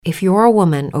If you're a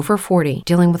woman over 40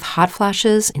 dealing with hot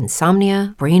flashes,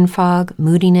 insomnia, brain fog,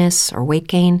 moodiness, or weight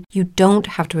gain, you don't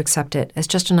have to accept it as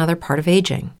just another part of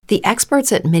aging. The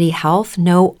experts at MIDI Health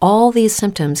know all these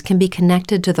symptoms can be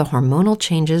connected to the hormonal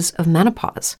changes of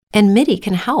menopause. And MIDI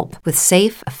can help with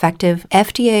safe, effective,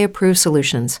 FDA-approved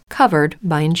solutions covered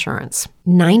by insurance.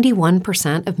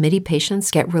 91% of MIDI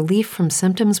patients get relief from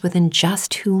symptoms within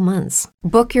just 2 months.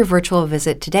 Book your virtual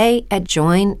visit today at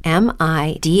joinmidi.com.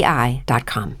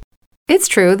 It's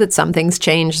true that some things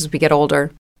change as we get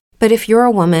older. But if you're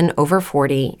a woman over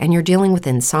 40 and you're dealing with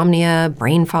insomnia,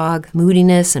 brain fog,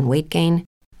 moodiness, and weight gain,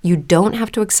 you don't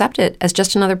have to accept it as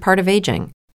just another part of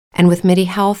aging. And with MIDI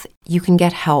Health, you can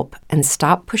get help and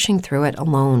stop pushing through it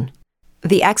alone.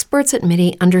 The experts at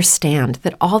MIDI understand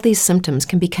that all these symptoms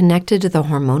can be connected to the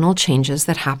hormonal changes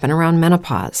that happen around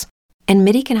menopause, and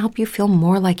MIDI can help you feel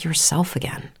more like yourself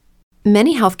again.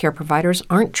 Many healthcare providers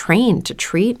aren't trained to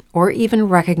treat or even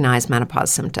recognize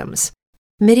menopause symptoms.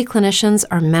 MIDI clinicians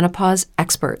are menopause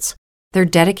experts. They're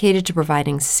dedicated to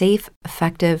providing safe,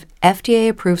 effective,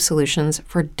 FDA-approved solutions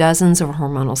for dozens of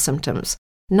hormonal symptoms,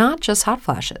 not just hot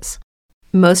flashes.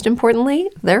 Most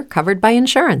importantly, they're covered by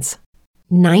insurance.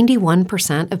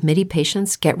 91% of MIDI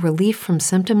patients get relief from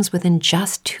symptoms within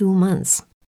just 2 months.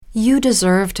 You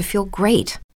deserve to feel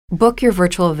great. Book your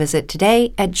virtual visit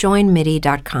today at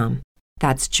joinmidi.com.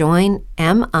 That's joinmidi.com.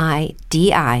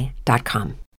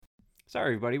 Sorry,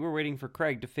 everybody. We're waiting for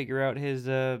Craig to figure out his,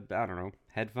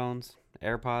 headphones,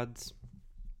 AirPods.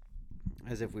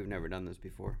 As if we've never done this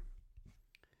before.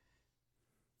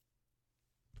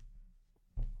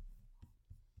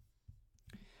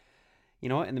 You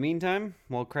know what? In the meantime,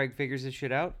 while Craig figures his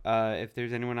shit out, if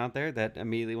there's anyone out there that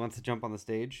immediately wants to jump on the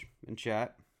stage and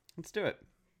chat, let's do it.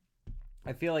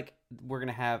 I feel like we're going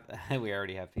to have... we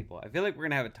already have people. I feel like we're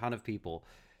going to have a ton of people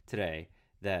today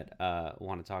that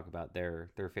want to talk about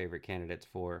their favorite candidates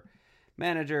for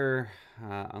manager.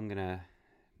 I'm going to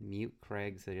mute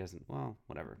Craig so he doesn't... Well,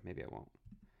 whatever. Maybe I won't.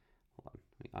 Hold on.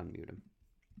 Let me unmute him.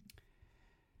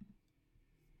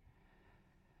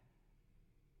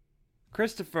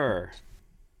 Christopher.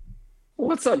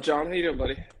 What's up, John? How you doing,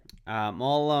 buddy? I'm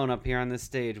all alone up here on this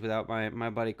stage without my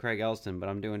buddy Craig Elston, but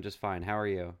I'm doing just fine. How are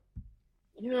you?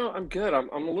 You know, I'm good. I'm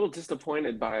a little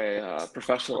disappointed by a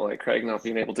professional like Craig not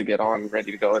being able to get on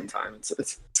ready to go in time.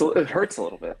 It hurts a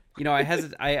little bit. You know,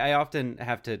 I often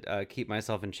have to keep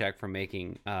myself in check from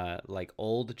making like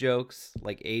old jokes,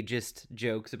 like ageist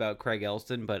jokes about Craig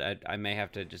Elston, but I may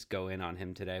have to just go in on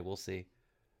him today. We'll see.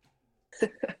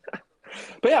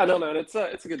 But yeah, no, man, it's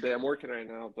a good day. I'm working right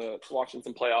now, but watching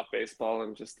some playoff baseball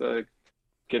and just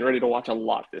getting ready to watch a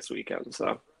lot this weekend.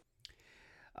 So,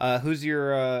 who's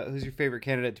your favorite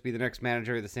candidate to be the next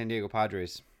manager of the San Diego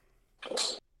Padres?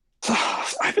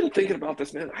 I've been thinking about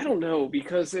this, man. I don't know,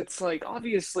 because it's like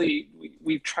obviously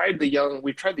we've tried the young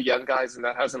guys and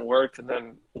that hasn't worked. And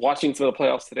then watching some of the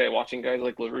playoffs today, watching guys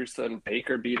like La Russa and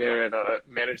Baker be there and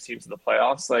manage teams in the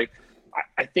playoffs, like.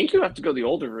 I think you have to go the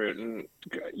older route, and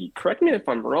correct me if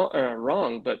I'm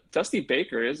wrong, but Dusty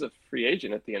Baker is a free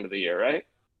agent at the end of the year, right?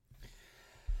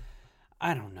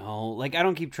 I don't know. Like, I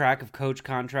don't keep track of coach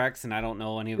contracts, and I don't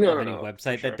know any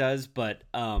website that does. But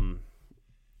I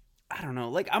don't know.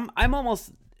 Like, I'm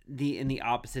almost in the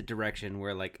opposite direction,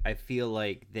 where like I feel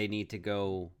like they need to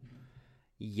go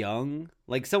young,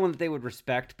 like someone that they would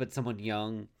respect, but someone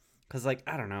young. Because, like,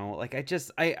 I don't know, like,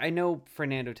 I know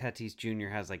Fernando Tatis Jr.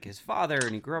 has, like, his father,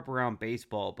 and he grew up around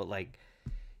baseball, but, like,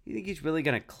 you think he's really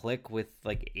going to click with,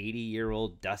 like,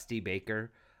 80-year-old Dusty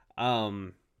Baker?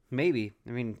 Maybe. I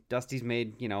mean, Dusty's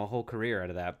made, a whole career out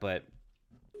of that, but...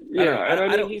 Yeah,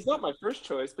 I mean, he's not my first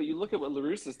choice, but you look at what La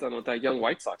Russa's done with that young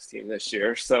White Sox team this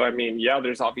year. So, I mean, yeah,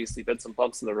 there's obviously been some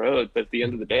bumps in the road, but at the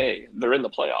end of the day, they're in the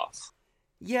playoffs.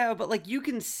 Yeah, but, like, you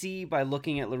can see by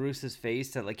looking at La Russa's face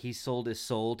that, like, he sold his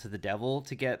soul to the devil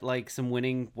to get, like, some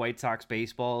winning White Sox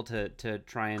baseball to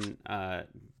try and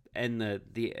end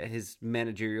his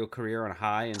managerial career on a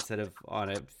high instead of on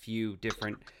a few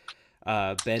different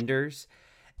benders.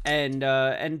 And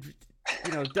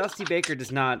Dusty Baker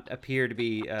does not appear to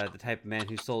be the type of man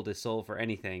who sold his soul for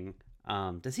anything.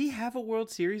 Does he have a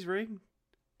World Series ring?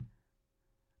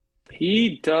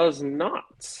 He does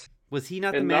not. Was he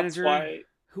not the manager?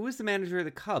 Who was the manager of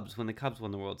the Cubs when the Cubs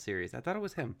won the World Series? I thought it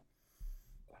was him.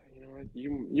 You know what?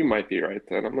 You might be right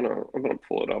then. I'm gonna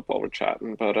pull it up while we're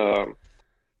chatting. But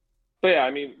yeah, I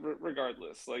mean,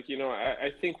 regardless, like,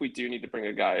 I think we do need to bring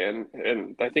a guy in,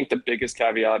 and I think the biggest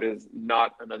caveat is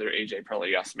not another AJ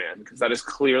Preller yes man, because that has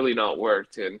clearly not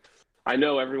worked. And I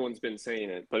know everyone's been saying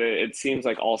it, but it seems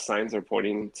like all signs are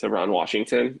pointing to Ron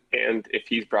Washington. And if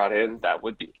he's brought in, that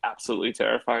would be absolutely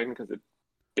terrifying, because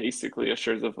basically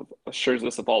assures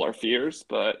us of all our fears.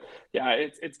 But yeah,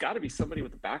 it's got to be somebody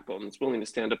with a backbone that's willing to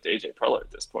stand up to AJ Preller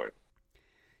at this point.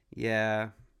 Yeah.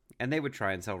 And they would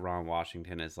try and sell Ron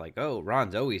Washington as like, oh,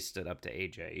 Ron's always stood up to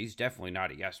AJ. He's definitely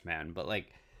not a yes man. But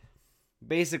like,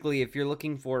 basically, if you're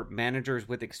looking for managers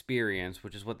with experience,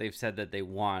 which is what they've said that they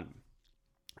want,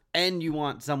 and you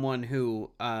want someone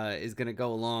who is going to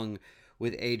go along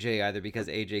with AJ either because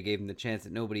AJ gave him the chance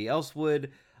that nobody else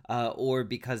would, or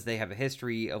because they have a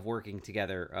history of working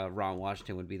together, Ron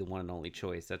Washington would be the one and only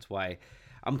choice. That's why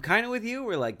I'm kind of with you.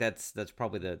 We're like, that's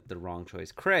probably the wrong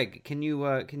choice. Craig, can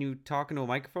you talk into a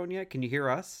microphone yet? Can you hear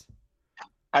us?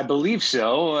 I believe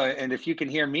so. And if you can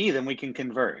hear me, then we can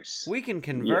converse. We can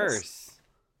converse. Yes.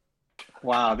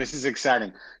 Wow, this is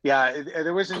exciting. Yeah,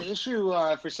 there was an issue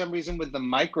for some reason with the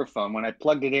microphone. When I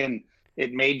plugged it in,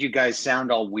 it made you guys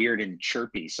sound all weird and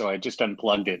chirpy. So I just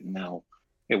unplugged it, and now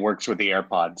it works with the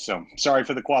AirPods. So sorry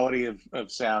for the quality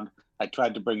of sound. I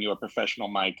tried to bring you a professional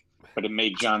mic, but it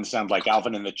made John sound like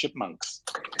Alvin and the Chipmunks.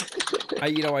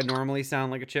 I normally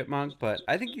sound like a chipmunk, but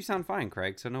I think you sound fine,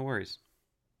 Craig, so no worries.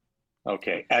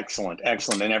 Okay, excellent.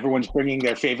 And everyone's bringing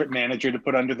their favorite manager to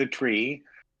put under the tree,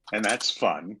 and that's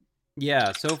fun.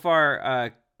 Yeah, so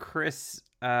far, Chris's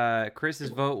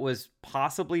vote was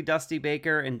possibly Dusty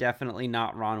Baker and definitely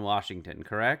not Ron Washington,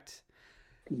 correct?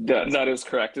 That is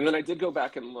correct. And then I did go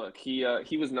back and look. He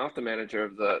was not the manager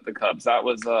of the Cubs. That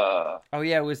was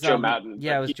it was Joe Madden.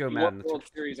 Yeah, it was Joe Madden. Won the World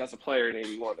Series as a player in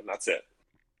 '81, and that's it.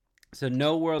 So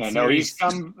no World Series. No, he's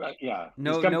come.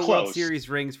 No close. World Series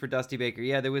rings for Dusty Baker.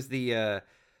 Yeah, there was the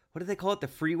what do they call it? The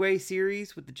Freeway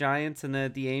Series with the Giants and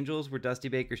the Angels, where Dusty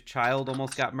Baker's child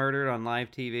almost got murdered on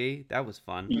live TV. That was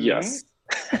fun. Yes.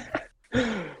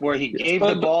 Where he gave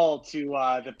the ball to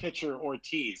the pitcher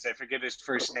Ortiz. I forget his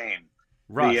first name.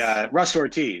 Russ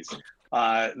Ortiz,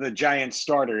 the Giants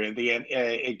starter at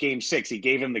Game 6. He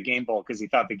gave him the game ball because he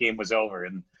thought the game was over,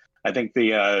 and I think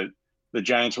the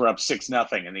Giants were up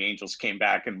 6-0, and the Angels came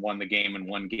back and won the game and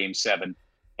won Game 7.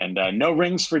 And no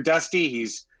rings for Dusty.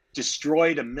 He's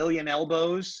destroyed a million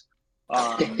elbows.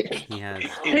 He'll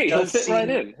fit right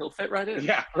in. He'll fit right in.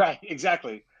 Yeah, right,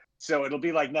 exactly. So it'll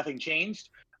be like nothing changed.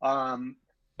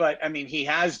 But I mean, he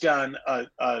has done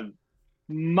a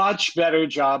much better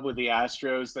job with the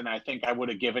Astros than I think I would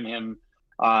have given him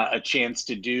a chance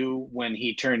to do when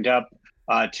he turned up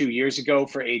 2 years ago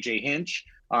for AJ Hinch.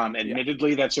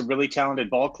 Admittedly, that's a really talented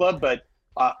ball club, but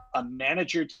a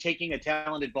manager taking a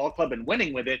talented ball club and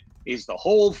winning with it is the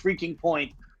whole freaking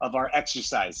point of our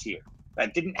exercise here.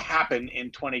 That didn't happen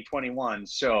in 2021.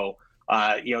 So,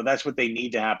 that's what they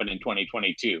need to happen in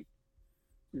 2022.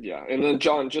 Yeah, and then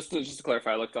John, just to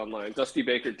clarify, I looked online. Dusty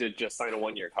Baker did just sign a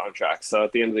 1-year contract, so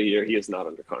at the end of the year, he is not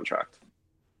under contract.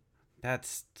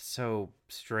 That's so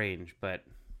strange, but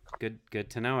good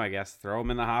to know. I guess throw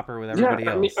him in the hopper with everybody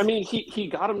else. I mean, he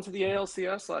got him to the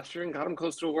ALCS last year and got him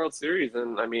close to a World Series,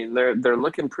 and I mean, they're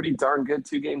looking pretty darn good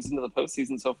 2 games into the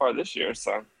postseason so far this year.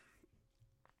 So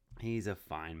he's a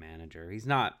fine manager. He's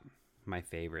not my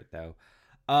favorite though.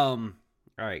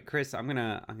 All right, Chris, I'm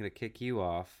gonna kick you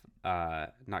off.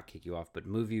 Not kick you off, but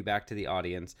move you back to the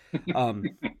audience.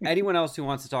 Anyone else who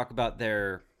wants to talk about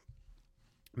their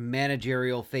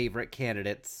managerial favorite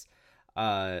candidates,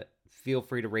 feel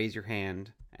free to raise your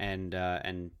hand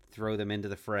and throw them into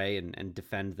the fray and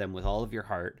defend them with all of your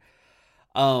heart.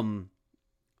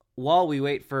 While we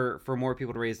wait for more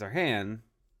people to raise their hand,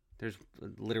 there's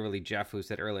literally Jeff who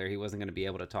said earlier he wasn't going to be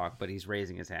able to talk, but he's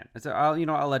raising his hand. So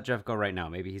I'll let Jeff go right now.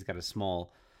 Maybe he's got a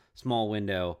small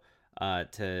window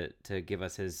to give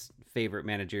us his favorite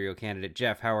managerial candidate.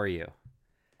 Jeff, how are you?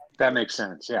 That makes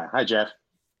sense. Yeah. Hi, Jeff.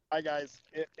 Hi, guys.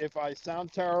 If I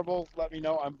sound terrible, let me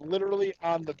know. I'm literally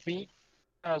on the beat.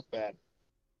 Sounds bad.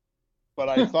 But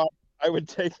I thought I would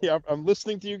take I'm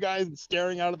listening to you guys and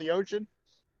staring out of the ocean.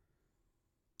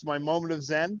 It's my moment of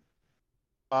zen.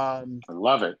 I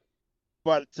love it.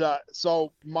 But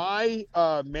so my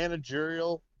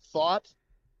managerial thought,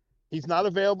 he's not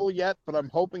available yet, but I'm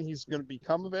hoping he's going to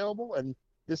become available. And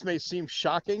this may seem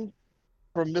shocking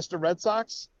from Mr. Red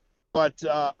Sox, but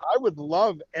I would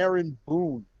love Aaron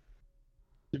Boone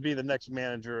to be the next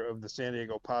manager of the San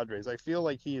Diego Padres. I feel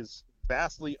like he is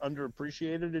vastly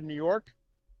underappreciated in New York,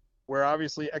 where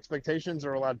obviously expectations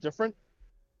are a lot different.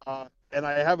 And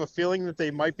I have a feeling that they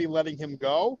might be letting him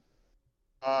go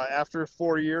after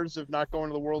 4 years of not going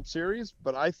to the World Series.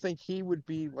 But I think he would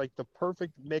be like the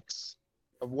perfect mix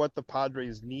of what the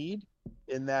Padres need,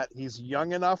 in that he's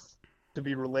young enough to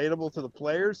be relatable to the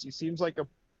players. He seems like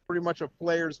pretty much a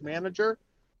player's manager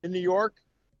in New York,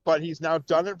 but he's now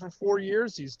done it for 4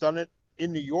 years. He's done it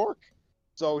in New York,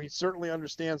 so he certainly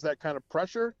understands that kind of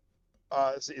pressure.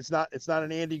 It's not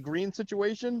an Andy Green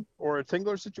situation or a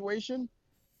Tingler situation.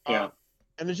 Yeah.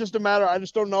 And it's just a matter. I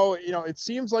just don't know. It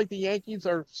seems like the Yankees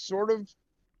are sort of,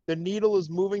 the needle is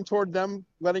moving toward them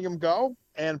letting him go.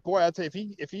 And boy, I'd say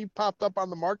if he popped up on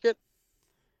the market,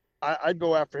 I'd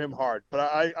go after him hard.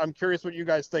 But I'm curious what you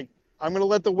guys think. I'm going to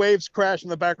let the waves crash in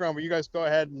the background, but you guys go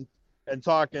ahead and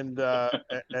talk, and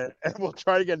we'll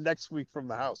try to get next week from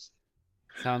the house.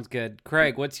 Sounds good.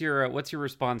 Craig, what's your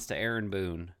response to Aaron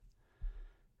Boone?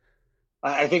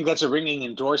 I think that's a ringing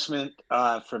endorsement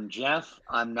from Jeff.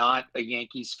 I'm not a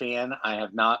Yankees fan. I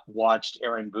have not watched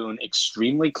Aaron Boone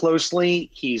extremely closely.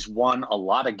 He's won a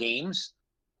lot of games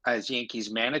as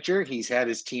Yankees manager. He's had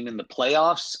his team in the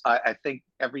playoffs, I think,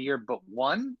 every year but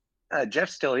one.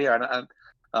 Jeff's still here.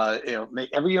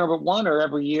 Every year but one, or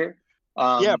every year.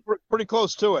 Yeah, pretty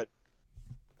close to it.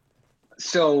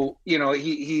 So,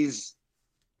 he's.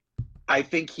 I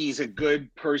think he's a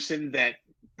good person that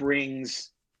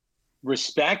brings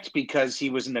respect because he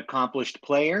was an accomplished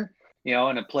player,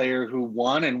 and a player who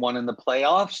won in the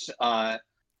playoffs.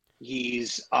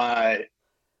 He's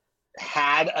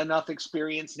had enough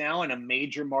experience now in a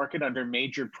major market under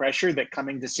major pressure that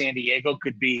coming to San Diego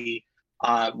could be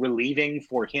relieving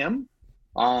for him,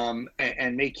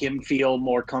 and make him feel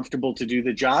more comfortable to do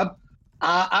the job.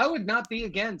 I would not be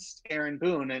against Aaron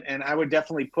Boone, and I would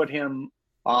definitely put him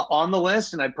on the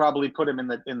list, and I'd probably put him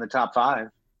in the top 5.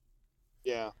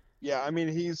 Yeah. I mean,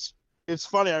 it's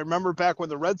funny. I remember back when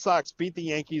the Red Sox beat the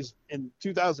Yankees in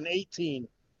 2018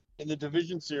 in the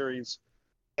division series.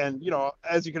 And,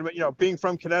 as you can, being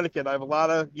from Connecticut, I have a lot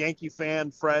of Yankee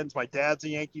fan friends. My dad's a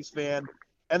Yankees fan.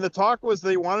 And the talk was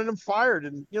they wanted him fired.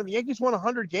 And, the Yankees won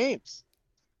 100 games.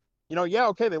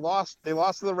 Okay, they lost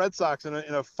to the Red Sox in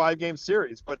a 5-game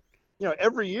series. But,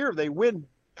 every year they win.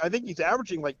 I think he's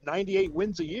averaging like 98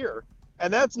 wins a year.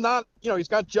 And that's not, he's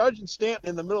got Judge and Stanton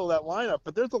in the middle of that lineup.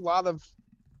 But there's a lot of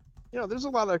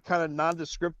kind of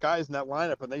nondescript guys in that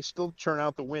lineup, and they still churn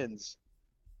out the wins.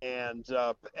 And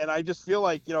I just feel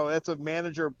like, that's a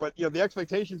manager, but, the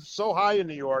expectations are so high in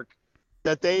New York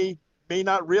that they may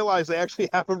not realize they actually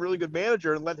have a really good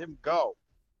manager and let him go.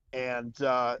 And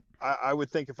I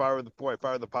would think if I were the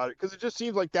Padres, because it just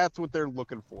seems like that's what they're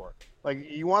looking for. Like,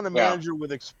 you want a manager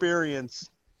with experience,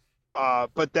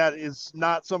 but that is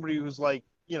not somebody who's like,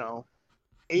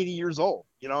 80 years old.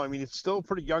 I mean, it's still a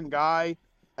pretty young guy.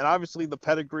 And obviously the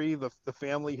pedigree, the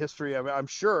family history. I mean, I'm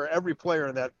sure every player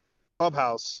in that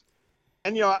clubhouse.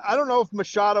 And, I don't know if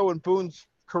Machado and Boone's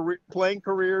playing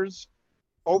careers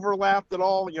overlapped at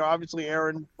all. Obviously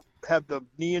Aaron had the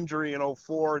knee injury in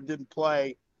 2004 and didn't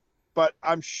play, but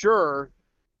I'm sure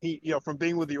he, from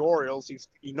being with the Orioles,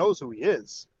 he knows who he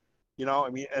is, I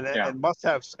mean, and must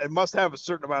have a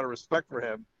certain amount of respect for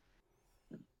him.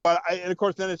 But and of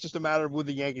course, then it's just a matter of would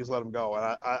the Yankees let him go.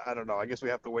 And I don't know. I guess we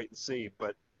have to wait and see.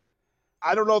 But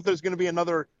I don't know if there's going to be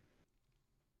another.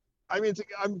 I mean,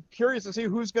 I'm curious to see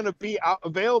who's going to be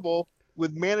available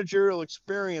with managerial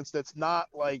experience that's not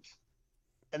like,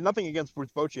 and nothing against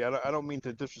Bruce Bochy. I don't mean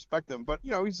to disrespect him, but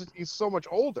he's so much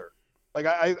older. Like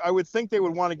I would think they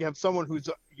would want to have someone who's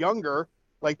younger,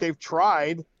 like they've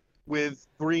tried with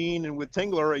Green and with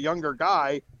Tingler, a younger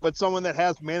guy, but someone that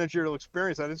has managerial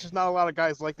experience. And it's just not a lot of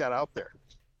guys like that out there.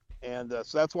 And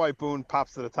so that's why Boone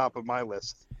pops to the top of my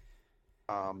list.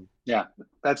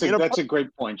 That's a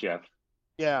great point, Jeff.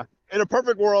 Yeah. In a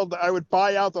perfect world, I would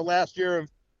buy out the last year of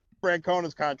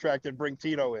Francona's contract and bring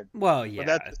Tito in. Well, yeah.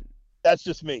 But that's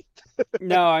just me.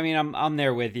 No, I mean, I'm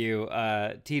there with you.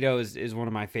 Tito is one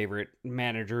of my favorite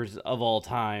managers of all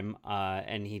time,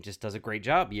 and he just does a great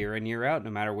job year in, year out, no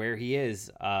matter where he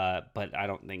is. But I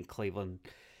don't think Cleveland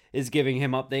is giving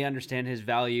him up. They understand his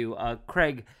value.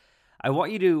 Craig, I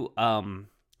want you to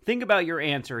think about your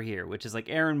answer here, which is like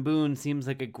Aaron Boone seems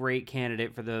like a great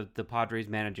candidate for the Padres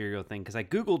managerial thing, because I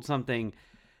Googled something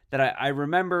that I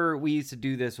remember. We used to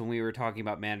do this when we were talking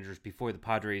about managers before the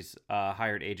Padres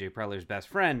hired AJ Preller's best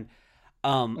friend.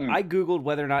 I Googled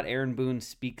whether or not Aaron Boone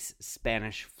speaks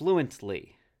Spanish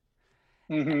fluently.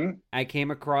 Mm-hmm. I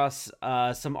came across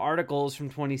some articles from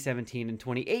 2017 and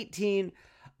 2018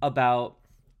 about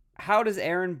how does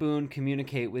Aaron Boone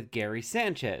communicate with Gary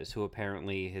Sanchez, who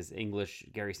apparently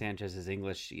Gary Sanchez's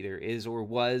English either is or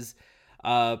was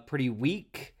pretty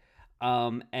weak.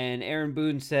 And Aaron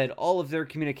Boone said all of their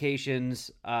communications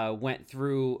went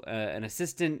through an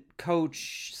assistant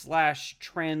coach /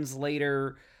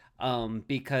 translator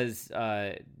because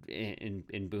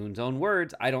in Boone's own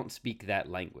words, I don't speak that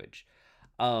language.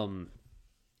 I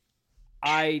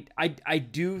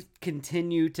do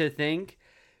continue to think,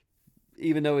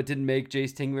 even though it didn't make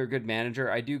Jace Tingler a good manager,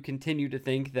 I do continue to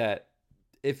think that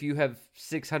if you have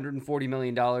 $640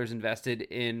 million invested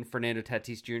in Fernando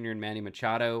Tatis Jr. and Manny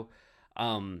Machado,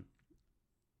 and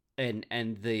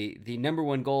the number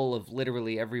one goal of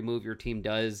literally every move your team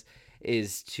does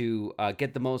is to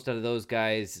get the most out of those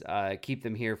guys, keep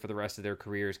them here for the rest of their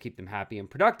careers, keep them happy and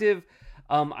productive.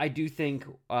 I do think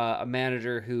a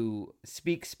manager who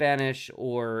speaks Spanish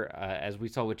or, as we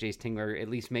saw with Jace Tingler, at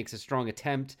least makes a strong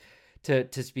attempt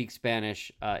to speak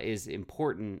Spanish is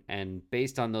important. And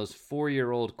based on those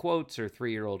 4-year-old quotes or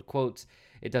 3-year-old quotes,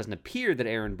 it doesn't appear that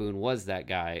Aaron Boone was that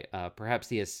guy. Perhaps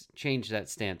he has changed that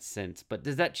stance since. But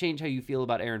does that change how you feel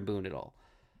about Aaron Boone at all?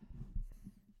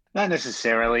 Not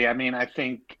necessarily. I mean, I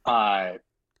think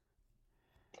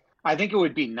it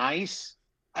would be nice.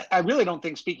 I really don't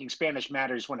think speaking Spanish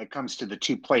matters when it comes to the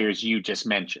two players you just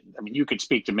mentioned. I mean, you could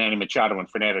speak to Manny Machado and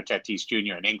Fernando Tatis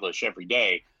Jr. in English every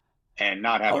day and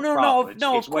not have a problem.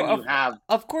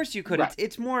 Of course you could. Right.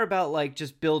 It's more about like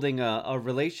just building a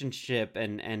relationship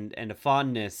and a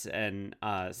fondness, and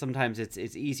sometimes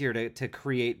it's easier to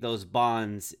create those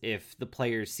bonds if the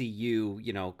players see you,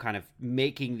 kind of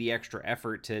making the extra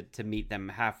effort to meet them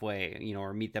halfway,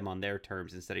 or meet them on their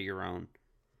terms instead of your own.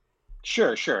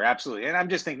 Sure, absolutely. And I'm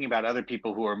just thinking about other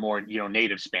people who are more,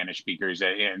 native Spanish speakers.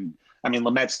 And I mean,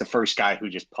 Lamet's the first guy who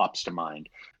just pops to mind,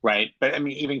 right? But I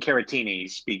mean, even Caratini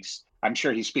I'm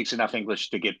sure he speaks enough English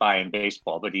to get by in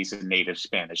baseball, but he's a native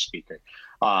Spanish speaker.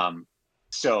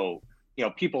 So,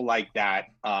 people like that,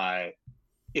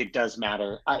 it does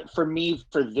matter. For me,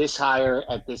 for this hire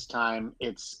at this time,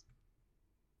 it's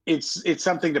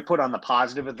something to put on the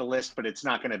positive of the list, but it's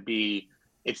not going to be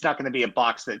a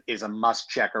box that is a must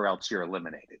check or else you're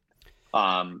eliminated.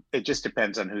 It just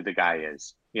depends on who the guy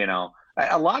is.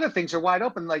 A lot of things are wide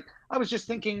open. Like I was just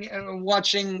thinking,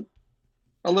 watching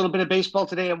a little bit of baseball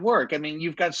today at work. I mean,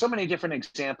 you've got so many different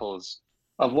examples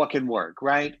of what can work,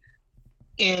 right?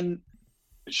 In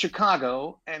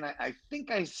Chicago, and I think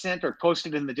I sent or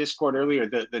posted in the Discord earlier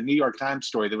the New York Times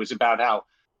story that was about how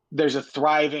there's a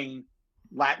thriving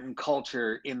Latin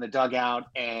culture in the dugout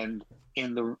and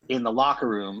in the locker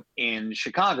room in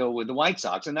Chicago with the White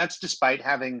Sox. And that's despite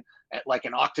having like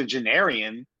an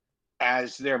octogenarian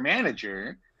as their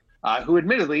manager, who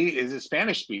admittedly is a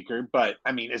Spanish speaker, but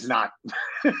I mean, is not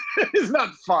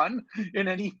fun in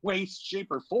any way, shape,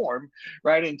 or form,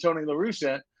 right? And Tony La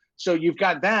Russa. So you've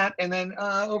got that. And then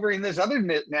over in this other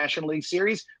National League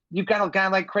series, you've got a guy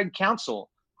like Craig Counsell,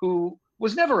 who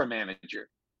was never a manager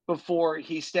before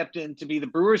he stepped in to be the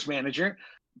Brewers manager.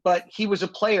 But he was a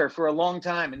player for a long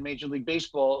time in Major League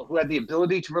Baseball who had the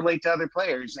ability to relate to other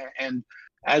players. And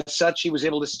as such, he was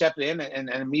able to step in and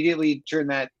immediately turn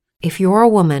that. If you're a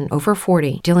woman over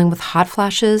 40 dealing with hot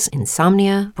flashes,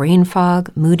 insomnia, brain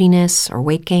fog, moodiness, or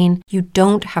weight gain, you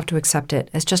don't have to accept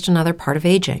it as just another part of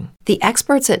aging. The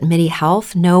experts at MIDI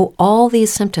Health know all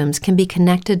these symptoms can be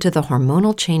connected to the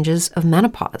hormonal changes of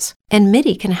menopause. And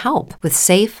MIDI can help with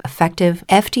safe, effective,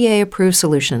 FDA-approved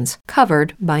solutions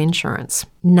covered by insurance.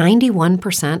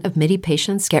 91% of MIDI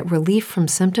patients get relief from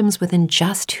symptoms within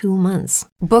just 2 months.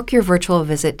 Book your virtual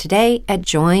visit today at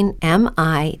joinmidi.com.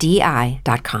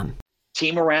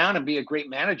 Team around and be a great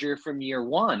manager from year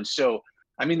one. So,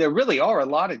 I mean, there really are a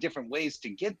lot of different ways to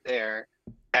get there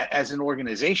as an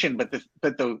organization, but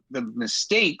the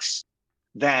mistakes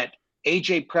that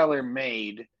AJ Preller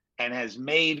made and has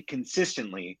made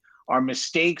consistently are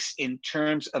mistakes in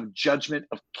terms of judgment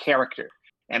of character.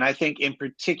 And I think in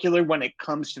particular, when it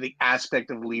comes to the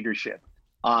aspect of leadership,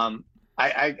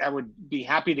 I would be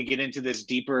happy to get into this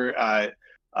deeper,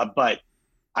 but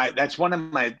that's one of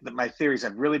my theories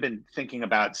I've really been thinking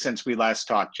about since we last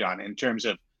talked, John, in terms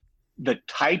of the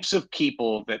types of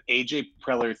people that AJ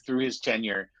Preller through his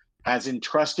tenure has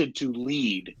entrusted to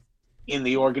lead in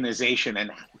the organization and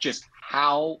just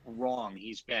how wrong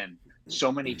he's been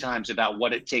so many times about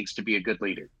what it takes to be a good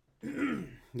leader.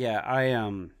 Yeah,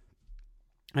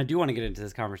 I do want to get into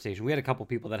this conversation. We had a couple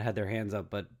people that had their hands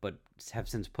up, but have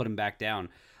since put them back down.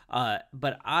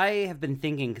 But I have been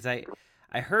thinking, because I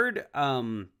heard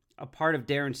a part of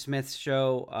Darren Smith's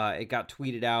show. It got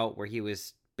tweeted out where he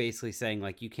was basically saying,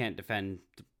 like, you can't defend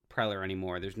Preller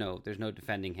anymore. There's no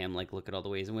defending him. Like, look at all the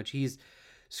ways in which he's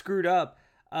screwed up.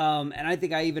 And I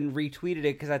think I even retweeted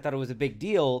it because I thought it was a big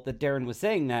deal that Darren was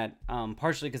saying that,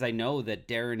 partially because I know that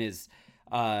Darren is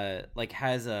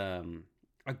has a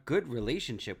good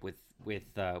relationship with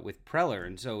Preller,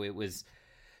 and so it was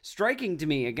striking to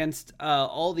me against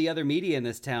all the other media in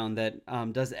this town that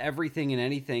does everything and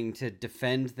anything to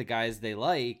defend the guys they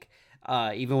like,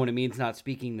 even when it means not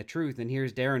speaking the truth. And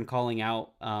here's Darren calling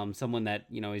out someone that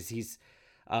he's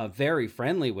very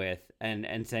friendly with,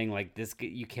 and saying like, this,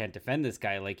 you can't defend this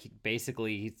guy. Like,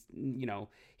 basically, he's,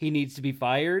 he needs to be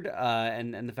fired.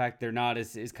 And the fact they're not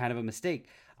is kind of a mistake.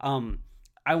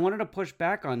 I wanted to push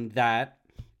back on that,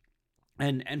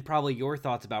 and probably your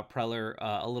thoughts about Preller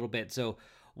a little bit. So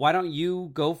why don't you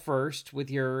go first with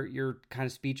your kind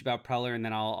of speech about Preller, and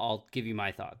then I'll give you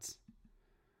my thoughts.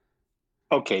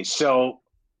 Okay, so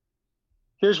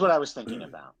here's what I was thinking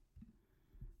about.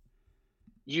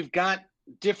 You've got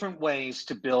different ways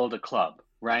to build a club,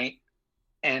 right?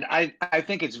 And I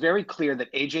think it's very clear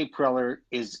that AJ Preller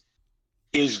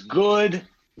is good,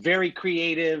 very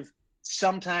creative,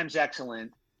 sometimes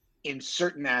excellent in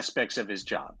certain aspects of his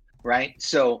job, right?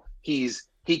 So he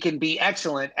can be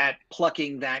excellent at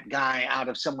plucking that guy out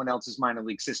of someone else's minor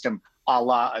league system, a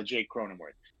la a Jake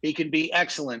Cronenworth. He can be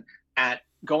excellent at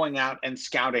going out and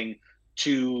scouting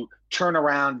to turn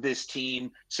around this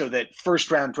team so that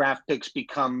first-round draft picks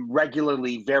become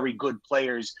regularly very good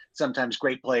players, sometimes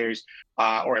great players,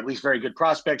 or at least very good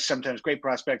prospects, sometimes great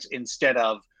prospects, instead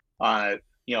of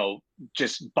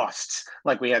just busts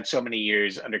like we had so many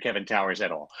years under Kevin Towers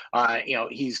et al.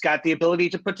 He's got the ability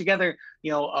to put together,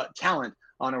 talent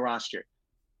on a roster.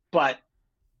 But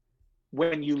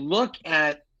when you look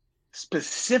at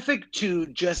specific to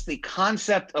just the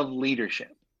concept of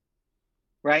leadership,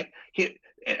 right?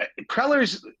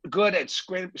 Preller's good at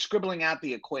scribbling out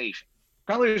the equation.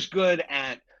 Preller's good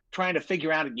at trying to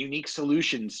figure out unique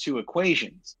solutions to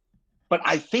equations. But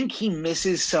I think he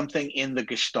misses something in the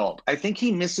gestalt. I think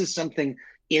he misses something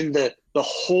in the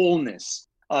wholeness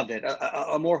of it,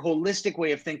 a more holistic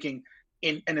way of thinking,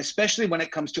 and especially when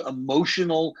it comes to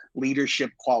emotional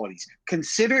leadership qualities.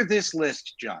 Consider this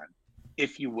list, John,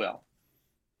 if you will.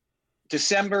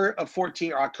 December of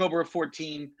 14 or October of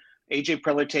 14, AJ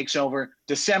Preller takes over.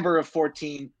 December of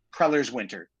 14, Preller's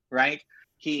winter, right?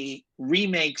 He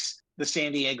remakes the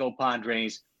San Diego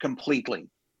Padres completely.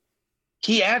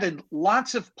 He added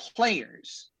lots of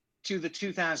players to the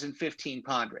 2015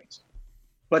 Padres,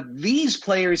 but these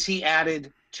players he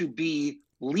added to be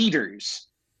leaders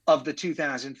of the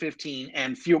 2015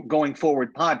 and going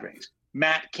forward Padres.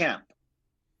 Matt Kemp.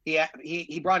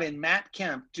 He brought in Matt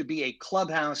Kemp to be a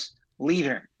clubhouse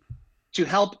leader. To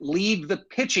help lead the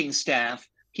pitching staff,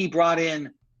 he brought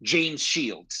in James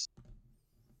Shields.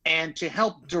 And to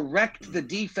help direct the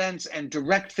defense and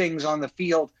direct things on the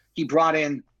field, he brought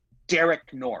in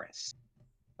Derek Norris.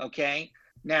 Okay?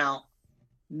 Now,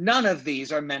 none of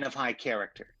these are men of high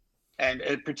character, and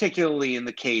particularly in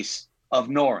the case of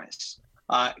Norris.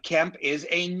 Kemp is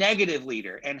a negative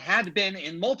leader and had been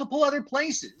in multiple other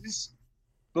places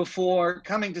before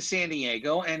coming to San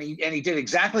Diego, and he did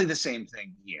exactly the same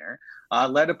thing here.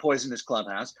 Led a poisonous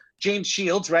clubhouse. James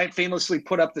Shields, right, famously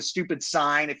put up the stupid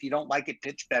sign, if you don't like it,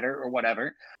 pitch better or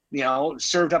whatever,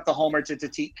 served up the homer to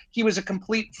Tatis. He was a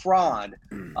complete fraud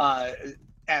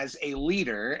as a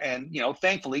leader, and,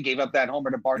 thankfully gave up that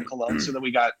homer to Bart Colon so that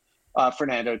we got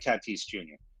Fernando Tatis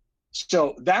Jr.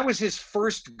 So that was his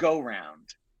first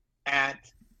go-round at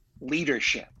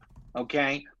leadership,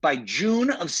 okay? By June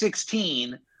of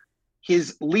 16,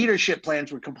 his leadership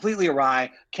plans were completely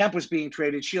awry. Kemp was being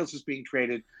traded. Shields was being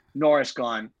traded. Norris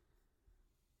gone.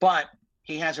 But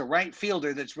he has a right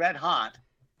fielder that's red hot,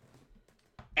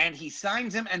 and he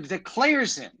signs him and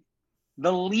declares him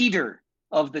the leader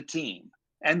of the team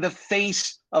and the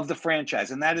face of the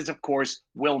franchise. And that is, of course,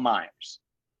 Wil Myers.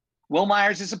 Wil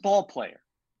Myers is a ball player.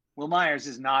 Wil Myers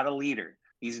is not a leader.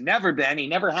 He's never been. He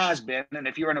never has been. And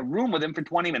if you're in a room with him for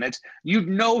 20 minutes, you'd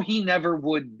know he never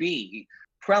would be.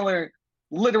 Preller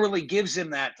literally gives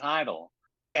him that title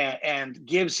and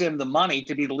gives him the money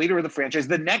to be the leader of the franchise.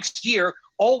 The next year,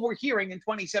 all we're hearing in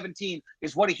 2017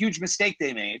 is what a huge mistake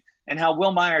they made and how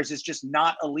Wil Myers is just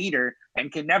not a leader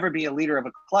and can never be a leader of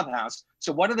a clubhouse.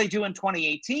 So what do they do in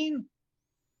 2018?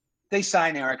 They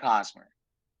sign Eric Hosmer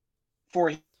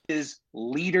for his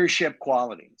leadership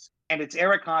qualities. And it's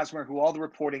Eric Hosmer who all the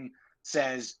reporting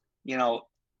says,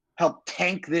 help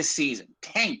tank this season,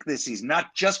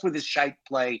 not just with his shite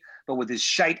play, but with his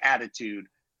shite attitude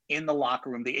in the locker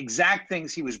room. The exact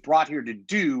things he was brought here to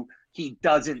do, he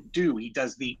doesn't do. He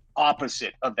does the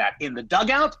opposite of that. In the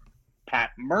dugout,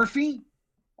 Pat Murphy,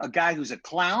 a guy who's a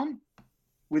clown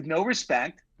with no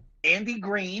respect. Andy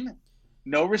Green,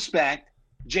 no respect.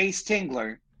 Jace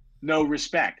Tingler, no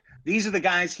respect. These are the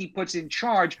guys he puts in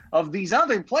charge of these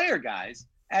other player guys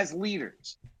as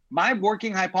leaders. My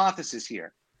working hypothesis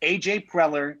here, AJ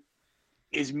Preller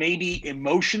is maybe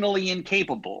emotionally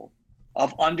incapable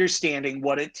of understanding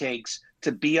what it takes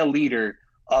to be a leader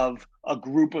of a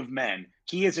group of men.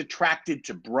 He is attracted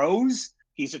to bros.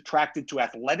 He's attracted to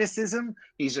athleticism.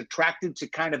 He's attracted to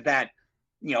kind of that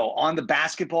on the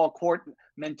basketball court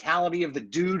mentality of the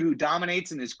dude who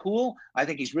dominates and is cool. I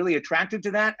think he's really attracted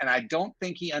to that. And I don't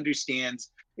think he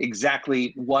understands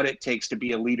exactly what it takes to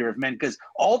be a leader of men, because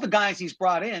all the guys he's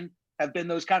brought in have been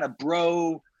those kind of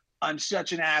bro, I'm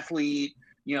such an athlete,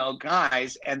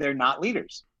 guys, and they're not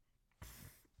leaders.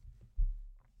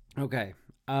 Okay.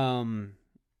 I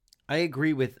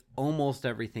agree with almost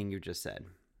everything you just said.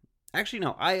 Actually,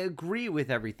 no, I agree with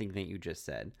everything that you just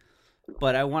said.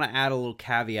 But I want to add a little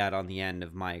caveat on the end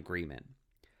of my agreement,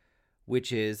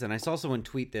 which is, and I saw someone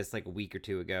tweet this like a week or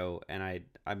two ago, and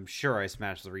I'm sure I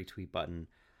smashed the retweet button.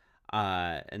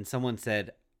 And someone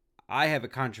said, I have a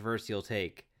controversial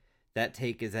take. That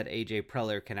take is that AJ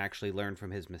Preller can actually learn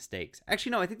from his mistakes.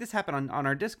 Actually, no, I think this happened on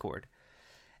our Discord.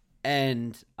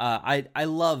 And I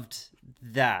loved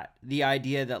that. The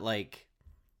idea that, like,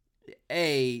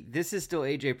 A, this is still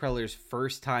AJ Preller's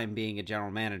first time being a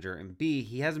general manager, and B,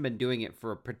 he hasn't been doing it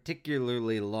for a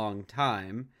particularly long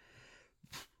time.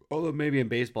 Although maybe in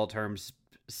baseball terms,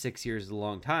 6 years is a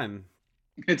long time.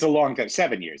 It's a long time.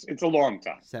 7 years. It's a long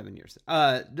time. 7 years.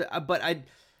 But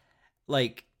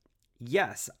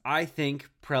yes, I think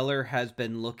Preller has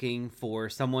been looking for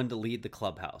someone to lead the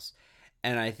clubhouse.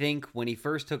 And I think when he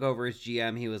first took over as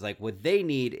GM, he was like, what they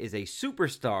need is a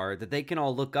superstar that they can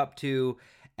all look up to.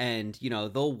 And,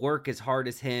 they'll work as hard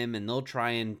as him and they'll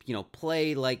try and,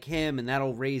 play like him, and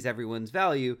that'll raise everyone's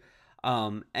value.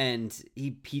 And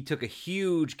he took a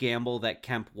huge gamble that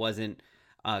Kemp wasn't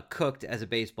cooked as a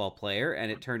baseball player.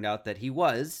 And it turned out that he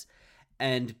was.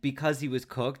 And because he was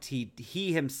cooked,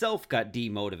 he himself got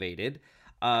demotivated,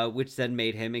 which then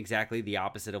made him exactly the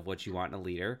opposite of what you want in a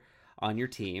leader on your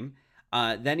team.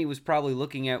 Then he was probably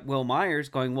looking at Wil Myers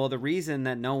going, well, the reason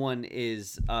that no one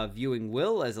is viewing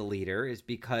Will as a leader is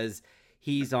because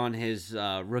he's on his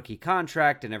rookie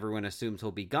contract and everyone assumes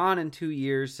he'll be gone in 2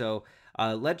 years. So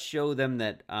let's show them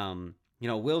that,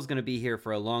 Will's going to be here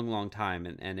for a long, long time.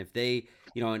 And if they,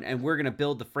 and we're going to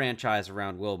build the franchise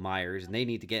around Wil Myers, and they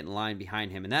need to get in line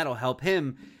behind him. And that'll help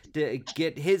him to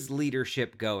get his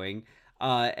leadership going.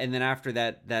 And then after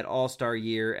that all-star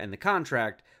year and the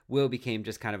contract, Will became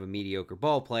just kind of a mediocre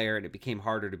ball player, and it became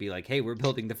harder to be like, hey, we're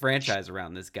building the franchise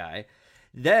around this guy.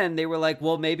 Then they were like,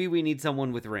 well, maybe we need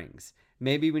someone with rings.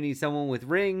 Maybe we need someone with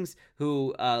rings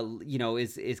who,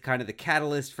 is kind of the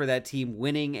catalyst for that team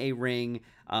winning a ring.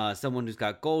 Someone who's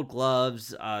got gold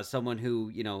gloves, someone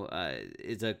who,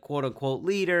 is a quote-unquote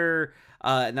leader,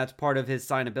 and that's part of his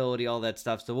signability, all that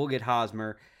stuff. So we'll get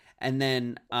Hosmer. And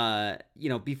then,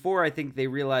 before I think they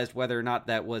realized whether or not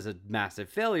that was a massive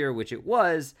failure, which it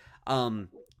was,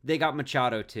 they got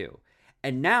Machado too.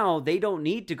 And now they don't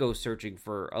need to go searching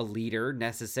for a leader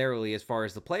necessarily as far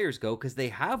as the players go, because they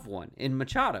have one in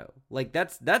Machado. Like,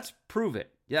 that's proven.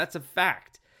 That's a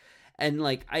fact. And,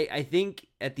 like, I think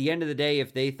at the end of the day,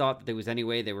 if they thought that there was any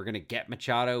way they were going to get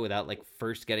Machado without, like,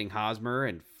 first getting Hosmer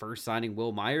and first signing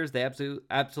Wil Myers, they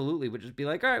absolutely would just be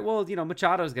like, all right, well,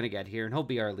 Machado's going to get here and he'll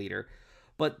be our leader.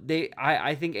 But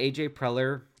I think AJ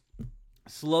Preller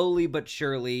slowly but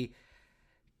surely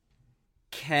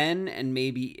can and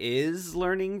maybe is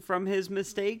learning from his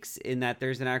mistakes, in that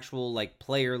there's an actual, like,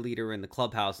 player leader in the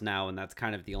clubhouse now, and that's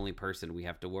kind of the only person we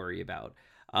have to worry about.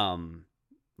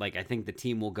 I think the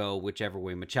team will go whichever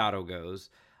way Machado goes,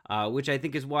 which I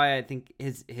think is why I think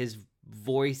his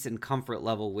voice and comfort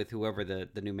level with whoever the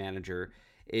new manager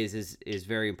is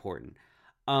very important.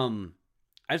 I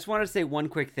just want to say one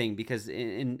quick thing, because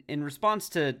in response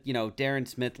to, Darren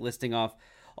Smith listing off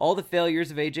all the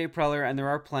failures of AJ Preller, and there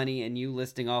are plenty, and you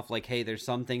listing off like, hey, there's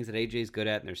some things that AJ's good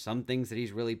at and there's some things that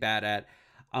he's really bad at.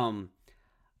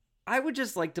 I would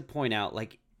just like to point out,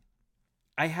 like,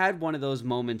 I had one of those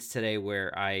moments today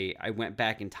where I went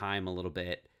back in time a little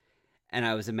bit, and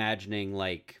I was imagining,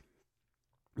 like,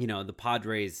 the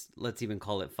Padres, let's even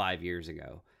call it 5 years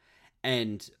ago,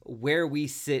 and where we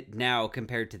sit now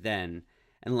compared to then.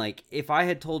 And, like, if I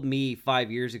had told me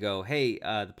 5 years ago, hey,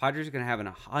 the Padres are going to have an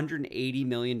 $180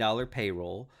 million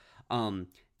payroll.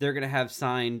 They're going to have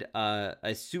signed a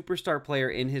superstar player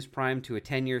in his prime to a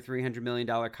 10-year, $300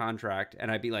 million contract. And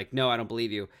I'd be like, no, I don't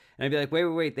believe you. And I'd be like,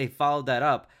 wait. They followed that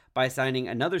up by signing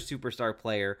another superstar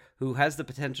player who has the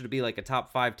potential to be like a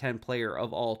top 5-10 player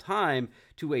of all time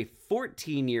to a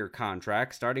 14-year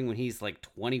contract starting when he's like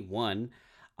 21.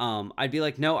 I'd be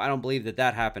like, no, I don't believe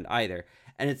that happened either.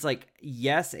 And it's like,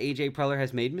 yes, AJ Preller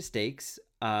has made mistakes.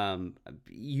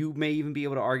 You may even be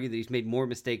able to argue that he's made more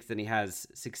mistakes than he has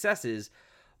successes.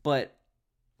 But,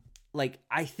 like,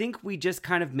 I think we just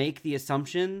kind of make the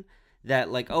assumption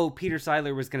that, like, oh, Peter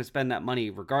Seidler was going to spend that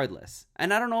money regardless.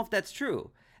 And I don't know if that's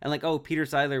true. And, like, oh, Peter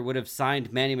Seidler would have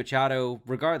signed Manny Machado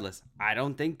regardless. I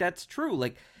don't think that's true.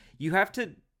 Like, you have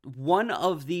to, one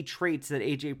of the traits that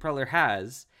AJ Preller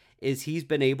has is he's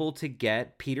been able to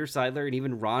get Peter Seidler and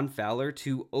even Ron Fowler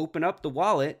to open up the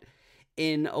wallet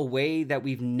in a way that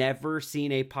we've never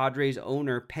seen a Padres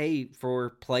owner pay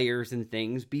for players and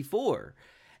things before.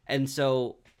 And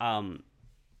so,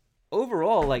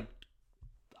 overall, like,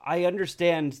 I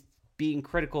understand being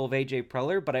critical of AJ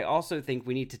Preller, but I also think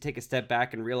we need to take a step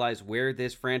back and realize where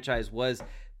this franchise was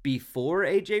before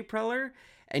AJ Preller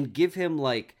and give him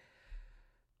like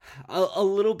a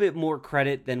little bit more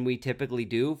credit than we typically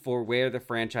do for where the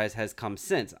franchise has come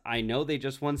since. I know they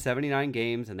just won 79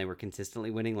 games and they were consistently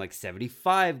winning like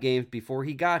 75 games before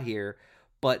he got here,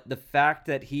 but the fact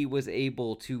that he was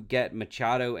able to get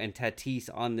Machado and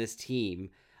Tatis on this team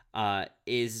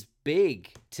is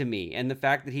big to me. And the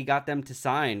fact that he got them to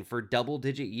sign for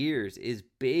double-digit years is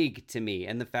big to me.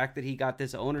 And the fact that he got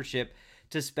this ownership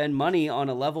to spend money on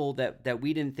a level that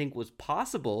we didn't think was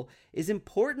possible is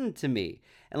important to me.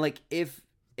 And like, if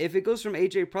it goes from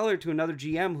AJ Preller to another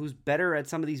GM who's better at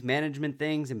some of these management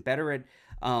things and better at,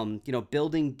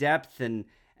 building depth and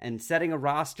setting a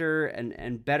roster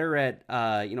and better at,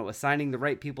 assigning the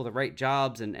right people the right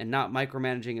jobs and not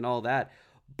micromanaging and all that.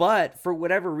 But for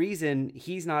whatever reason,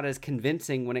 he's not as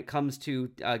convincing when it comes to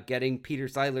getting Peter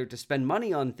Seidler to spend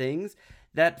money on things.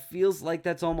 That feels like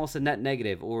that's almost a net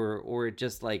negative, or it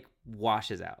just like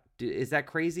washes out. Is that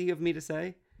crazy of me to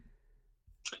say?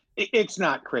 It's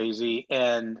not crazy.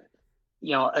 And,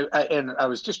 I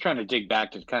was just trying to dig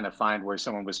back to kind of find where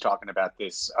someone was talking about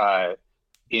this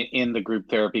in the group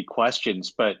therapy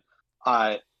questions. But,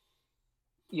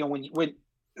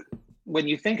 when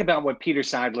you think about what Peter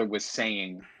Seidler was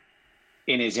saying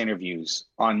in his interviews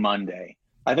on Monday,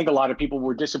 I think a lot of people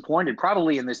were disappointed,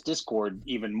 probably in this Discord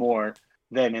even more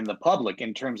than in the public,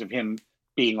 in terms of him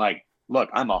being like, look,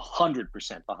 I'm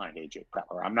 100% behind AJ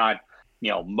Preller. I'm not,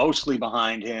 mostly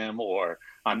behind him, or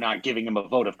I'm not giving him a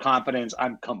vote of confidence.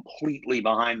 I'm completely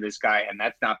behind this guy, and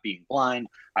that's not being blind.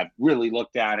 I've really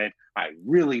looked at it. I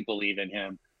really believe in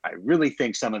him. I really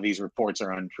think some of these reports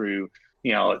are untrue,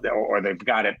 or they've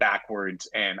got it backwards.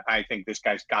 And I think this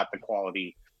guy's got the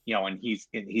quality, and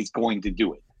he's going to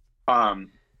do it.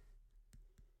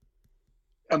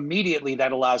 Immediately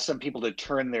that allows some people to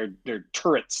turn their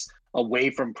turrets away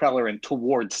from Preller and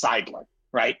towards Seidler,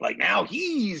 right? Like, now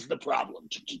he's the problem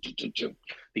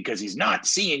because he's not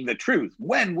seeing the truth.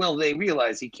 When will they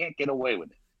realize he can't get away with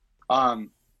it?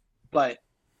 But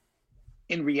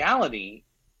in reality,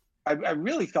 I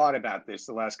really thought about this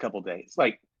the last couple of days.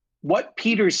 Like, what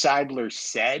Peter Seidler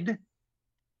said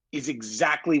is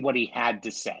exactly what he had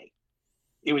to say.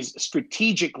 It was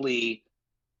strategically,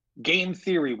 game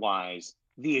theory wise,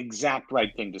 the exact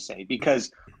right thing to say,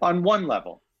 because on one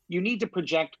level, you need to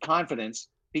project confidence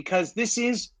because this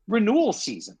is renewal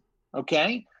season.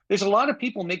 Okay. There's a lot of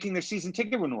people making their season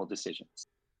ticket renewal decisions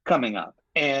coming up,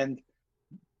 and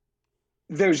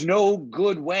there's no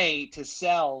good way to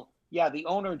sell. Yeah, the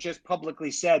owner just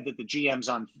publicly said that the GM's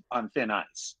on thin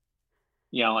ice,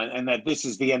 and that this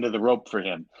is the end of the rope for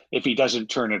him if he doesn't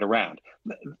turn it around.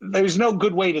 There's no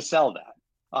good way to sell that.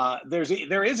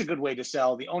 There is a good way to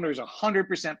sell. The owner is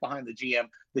 100% behind the GM.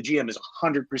 The GM is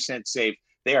 100% safe.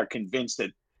 They are convinced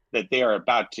that they are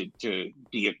about to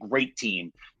be a great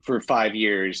team for 5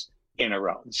 years in a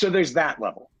row. So there's that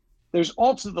level. There's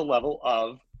also the level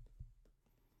of,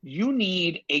 you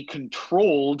need a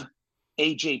controlled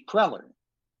AJ Preller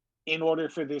in order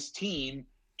for this team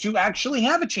to actually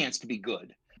have a chance to be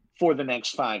good for the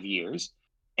next 5 years.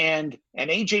 And an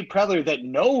AJ Preller that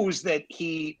knows that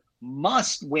he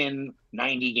must win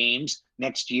 90 games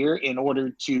next year in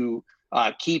order to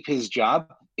keep his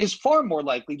job is far more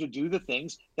likely to do the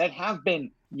things that have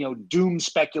been, doom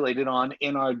speculated on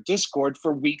in our Discord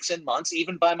for weeks and months,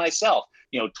 even by myself.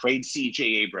 Trade C.J.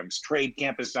 Abrams, trade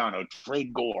Campusano,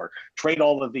 trade Gore, trade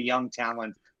all of the young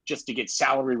talent just to get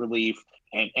salary relief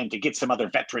and to get some other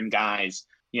veteran guys,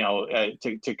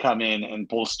 to come in and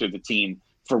bolster the team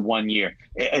for 1 year.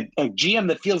 A GM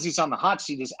that feels he's on the hot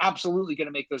seat is absolutely going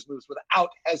to make those moves without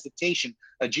hesitation.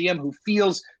 A GM who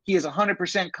feels he is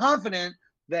 100% confident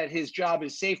that his job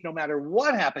is safe no matter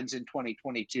what happens in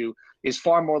 2022 is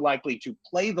far more likely to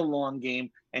play the long game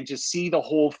and to see the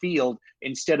whole field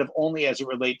instead of only as it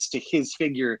relates to his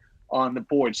figure on the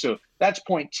board. So that's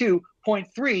point two. Point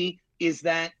three is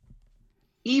that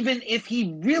even if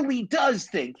he really does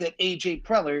think that AJ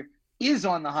Preller is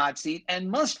on the hot seat and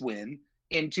must win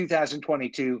in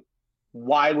 2022,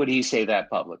 why would he say that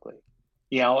publicly?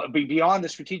 Beyond the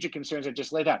strategic concerns I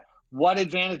just laid out, what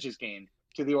advantage is gained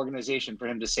to the organization for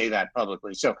him to say that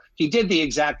publicly? So he did the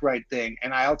exact right thing.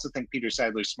 And I also think Peter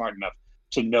Seidler's smart enough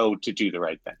to know to do the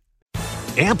right thing.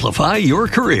 Amplify your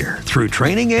career through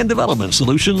training and development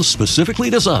solutions specifically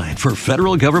designed for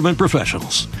federal government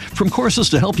professionals. From courses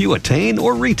to help you attain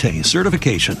or retain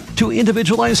certification, to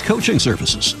individualized coaching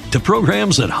services, to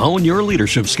programs that hone your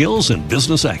leadership skills and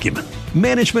business acumen,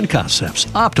 Management Concepts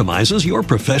optimizes your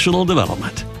professional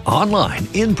development. Online,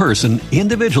 in person,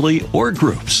 individually, or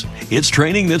groups, it's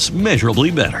training that's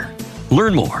measurably better.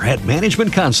 Learn more at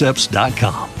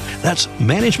managementconcepts.com. That's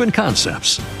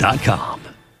managementconcepts.com.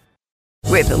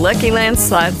 With the Lucky Land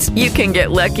Slots, you can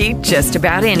get lucky just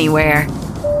about anywhere.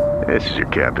 This is your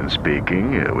captain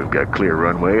speaking. We've got clear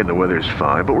runway and the weather's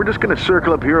fine, but we're just going to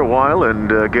circle up here a while and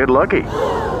get lucky.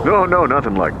 No,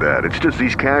 nothing like that. It's just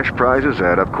these cash prizes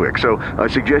add up quick. So I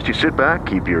suggest you sit back,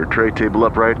 keep your tray table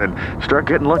upright, and start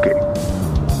getting lucky.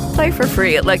 Play for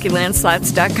free at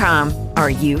LuckyLandSlots.com. Are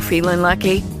you feeling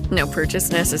lucky? No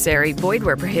purchase necessary. Void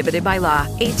where prohibited by law.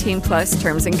 18+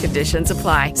 terms and conditions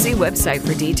apply. See website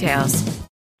for details.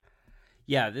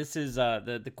 Yeah, this is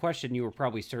the question you were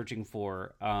probably searching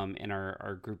for in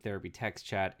our group therapy text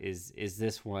chat is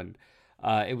this one.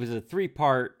 It was a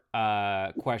 3-part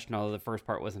question, although the first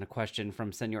part wasn't a question,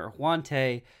 from Senor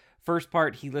Juante. First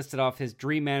part, he listed off his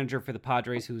dream manager for the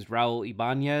Padres, who's Raul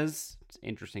Ibanez. It's an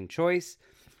interesting choice.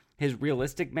 His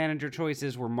realistic manager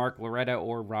choices were Mark Loretta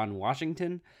or Ron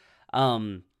Washington.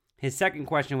 His second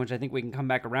question, which I think we can come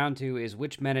back around to, is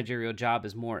which managerial job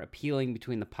is more appealing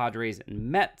between the Padres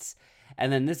and Mets? And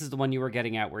then this is the one you were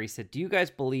getting at, where he said, do you guys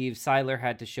believe Seidler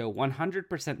had to show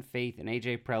 100% faith in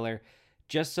AJ Preller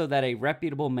just so that a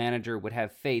reputable manager would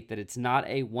have faith that it's not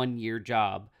a one-year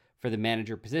job for the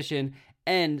manager position,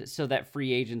 and so that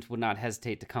free agents would not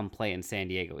hesitate to come play in San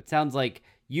Diego? It sounds like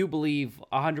you believe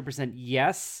 100%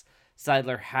 yes,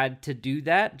 Seidler had to do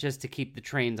that just to keep the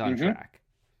trains on track.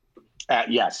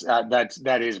 Yes,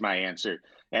 that is my answer.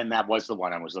 And that was the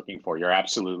one I was looking for. You're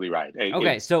absolutely right.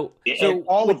 Okay, so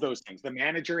all of those things, the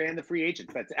manager and the free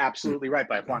agents, that's absolutely right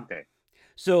by Juante.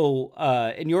 So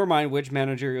in your mind, which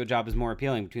managerial job is more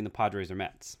appealing between the Padres or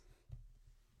Mets?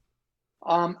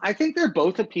 I think they're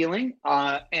both appealing.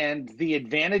 And the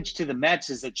advantage to the Mets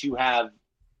is that you have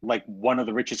like one of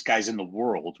the richest guys in the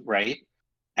world, right,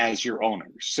 as your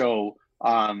owner. So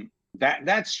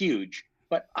that's huge.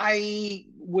 But I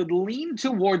would lean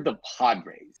toward the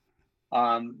Padres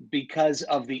because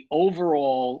of the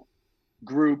overall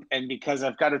group, and because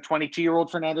I've got a 22-year-old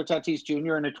Fernando Tatis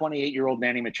Jr. and a 28-year-old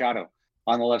Manny Machado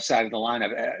on the left side of the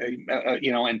lineup.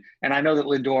 And I know that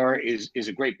Lindor is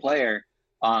a great player,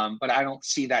 but I don't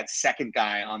see that second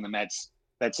guy on the Mets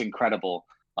that's incredible.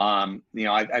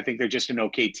 I think they're just an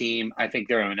okay team. I think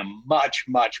they're in a much,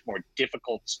 much more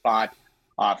difficult spot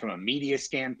from a media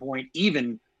standpoint,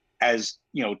 even as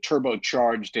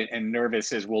turbocharged and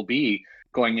nervous as we'll be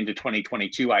going into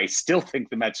 2022. I still think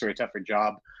the Mets are a tougher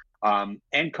job.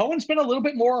 And Cohen's been a little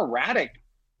bit more erratic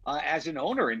as an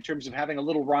owner in terms of having a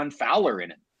little Ron Fowler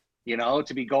in him,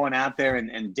 to be going out there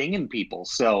and dinging people.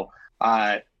 So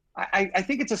I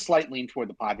think it's a slight lean toward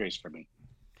the Padres for me.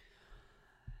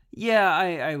 Yeah,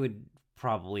 I would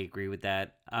probably agree with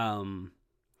that.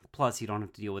 Plus, you don't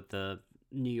have to deal with the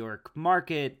New York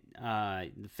market.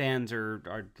 The fans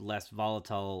are less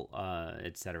volatile,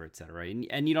 et cetera, et cetera.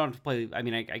 And you don't have to play. I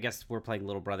mean, I guess we're playing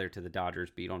little brother to the Dodgers,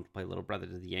 but you don't have to play little brother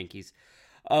to the Yankees.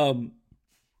 Our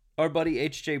buddy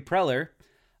H.J. Preller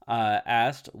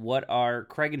asked, what are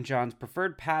Craig and John's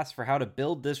preferred paths for how to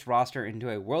build this roster into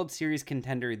a World Series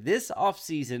contender this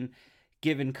offseason,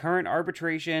 given current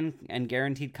arbitration and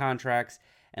guaranteed contracts?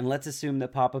 And let's assume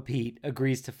that Papa Pete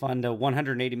agrees to fund a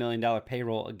 $180 million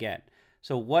payroll again.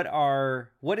 So what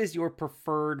is your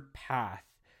preferred path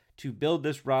to build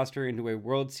this roster into a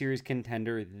World Series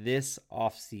contender this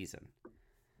offseason?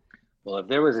 Well, if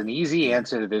there was an easy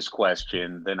answer to this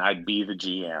question, then I'd be the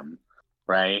GM,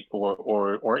 right?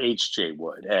 Or HJ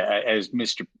would, as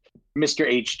Mr.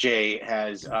 HJ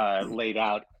has laid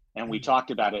out, and we talked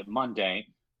about it Monday.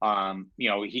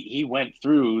 He went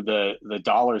through the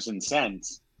dollars and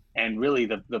cents, and really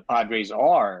the Padres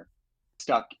are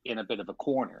stuck in a bit of a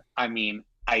corner. I mean,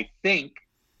 I think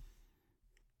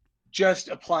just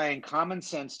applying common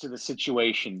sense to the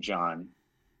situation, John,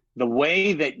 the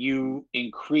way that you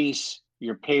increase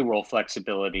your payroll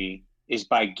flexibility is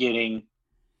by getting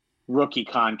rookie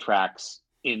contracts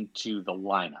into the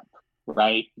lineup,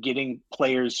 right? Getting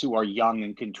players who are young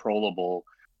and controllable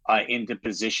into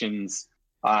positions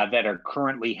that are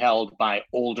currently held by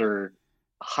older,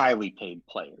 highly paid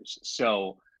players.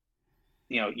 So,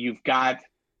 you've got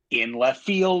in left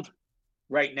field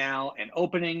right now an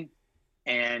opening,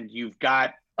 and you've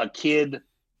got a kid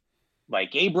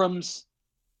like Abrams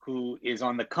who is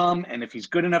on the come. And if he's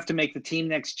good enough to make the team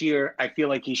next year, I feel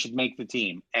like he should make the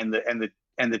team. And the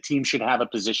and the team should have a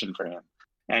position for him.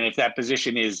 And if that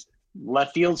position is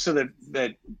left field so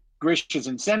that Grish is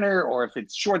in center, or if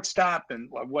it's shortstop and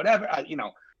whatever,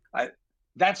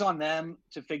 that's on them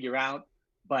to figure out.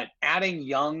 But adding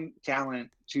young talent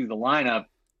to the lineup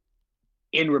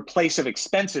in replace of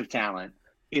expensive talent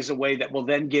is a way that will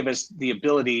then give us the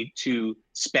ability to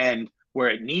spend where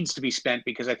it needs to be spent,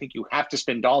 because I think you have to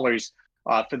spend dollars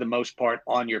for the most part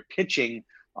on your pitching.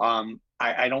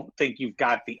 I don't think you've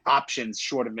got the options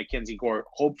short of Mackenzie Gore,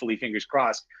 hopefully, fingers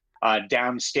crossed,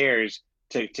 downstairs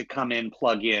to come in,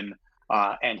 plug in,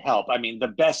 and help. I mean, the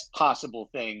best possible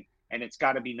thing, and it's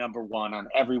got to be number one on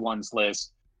everyone's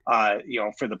list,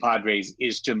 for the Padres,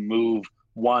 is to move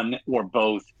one or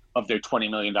both of their $20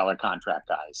 million contract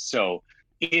guys. So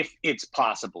if it's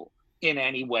possible in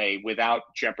any way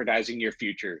without jeopardizing your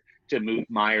future to move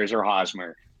Myers or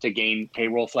Hosmer to gain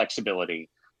payroll flexibility,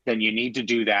 then you need to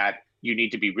do that. You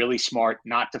need to be really smart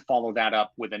not to follow that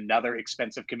up with another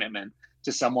expensive commitment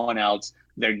to someone else.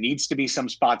 There needs to be some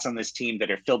spots on this team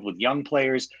that are filled with young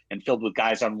players and filled with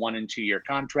guys on 1 and 2 year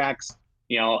contracts,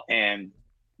 and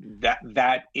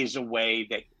that is a way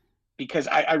that, because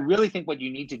I really think what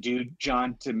you need to do,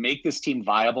 John, to make this team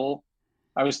viable.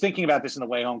 I was thinking about this on the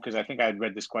way home because I think I had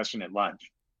read this question at lunch.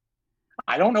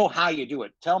 I don't know how you do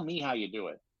it. Tell me how you do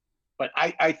it. But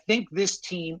I think this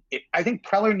team, I think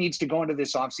Preller needs to go into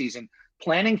this offseason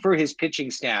planning for his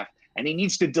pitching staff, and he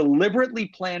needs to deliberately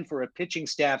plan for a pitching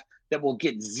staff that will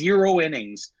get 0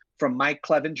 innings from Mike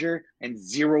Clevenger and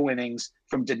 0 innings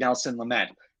from Dinelson Lamet.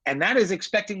 And that is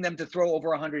expecting them to throw over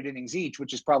 100 innings each,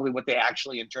 which is probably what they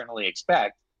actually internally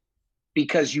expect,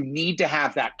 because you need to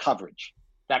have that coverage.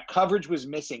 That coverage was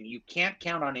missing. You can't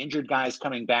count on injured guys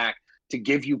coming back to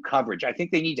give you coverage. I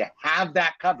think they need to have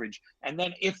that coverage. And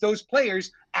then if those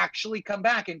players actually come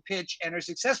back and pitch and are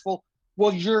successful,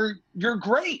 well, you're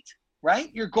great, right?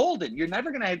 You're golden. You're never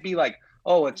going to be like,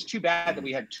 oh, it's too bad that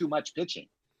we had too much pitching.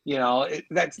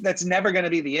 That's never going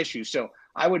to be the issue. So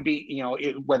I would be,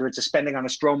 whether it's a spending on a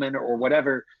Stroman or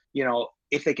whatever,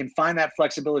 if they can find that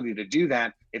flexibility to do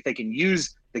that, if they can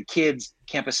use the kids,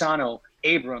 Campusano,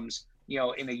 Abrams,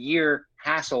 in a year,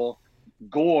 Hassel,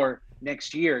 Gore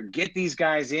next year, get these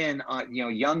guys in,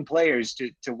 young players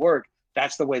to work.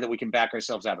 That's the way that we can back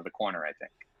ourselves out of the corner, I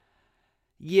think.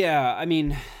 Yeah, I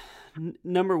mean,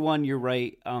 number one, you're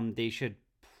right. What they should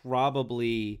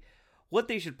probably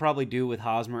do with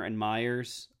Hosmer and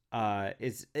Myers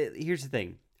here's the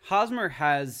thing. Hosmer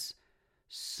has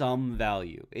some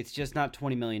value. It's just not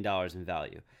 $20 million in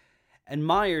value. And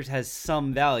Myers has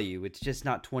some value. It's just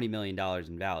not $20 million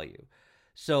in value.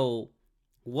 So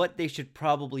what they should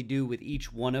probably do with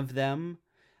each one of them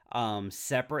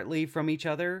separately from each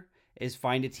other is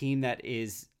find a team that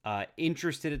is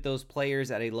interested at those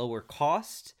players at a lower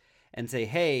cost and say,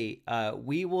 hey,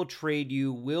 we will trade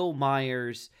you Will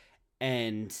Myers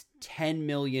and $10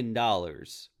 million,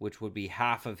 which would be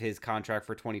half of his contract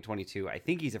for 2022. I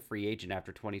think he's a free agent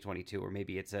after 2022, or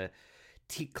maybe it's a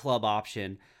T-club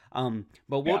option.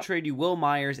 But we'll trade you Will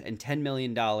Myers and $10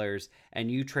 million, and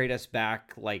you trade us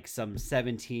back like some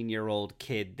 17-year-old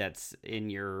kid that's in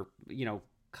your,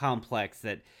 complex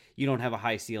that you don't have a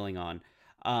higd ceiling on.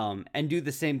 And do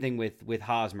the same thing with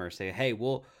Hosmer. Say, hey,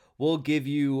 we'll give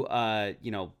you, it'd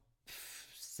be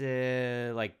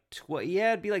like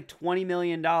 $20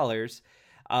 million.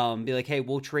 Be like, hey,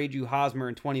 we'll trade you Hosmer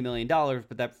and $20 million,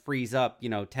 but that frees up,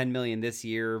 $10 million this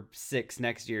year, 6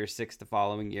 next year, 6 the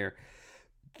following year.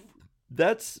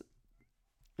 That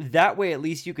way, at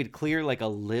least you could clear like a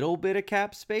little bit of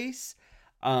cap space.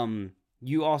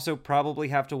 You also probably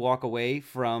have to walk away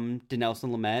from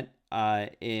Dinelson Lamet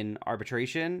in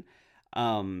arbitration.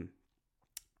 But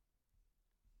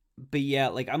yeah,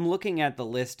 like I'm looking at the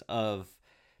list of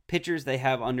pitchers they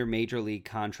have under major league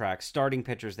contracts, starting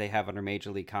pitchers they have under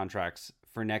major league contracts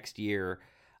for next year.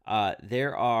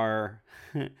 There are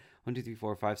 1, 2, 3,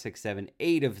 4, 5, 6, 7,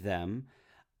 8 of them.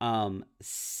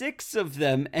 6 of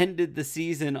them ended the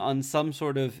season on some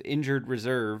sort of injured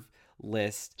reserve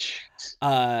list.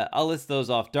 I'll list those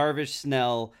off. Darvish,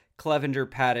 Snell, Clevenger,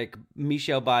 Paddock,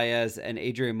 Michel Baez, and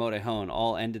Adrian Morejon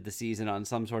all ended the season on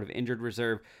some sort of injured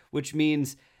reserve, which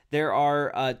means there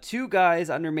are 2 guys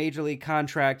under major league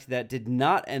contract that did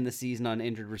not end the season on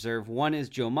injured reserve. One is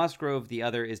Joe Musgrove. The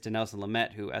other is Dinelson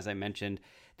Lamet, who, as I mentioned,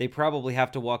 they probably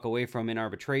have to walk away from in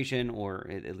arbitration, or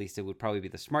at least it would probably be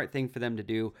the smart thing for them to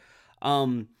do.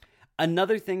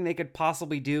 Another thing they could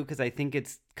possibly do, because I think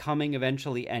it's coming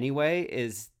eventually anyway,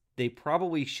 is they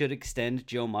probably should extend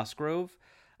Joe Musgrove.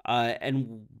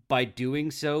 And by doing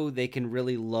so, they can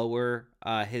really lower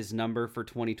his number for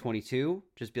 2022.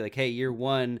 Just be like, hey, year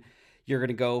 1, you're going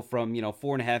to go from,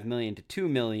 $4.5 million to $2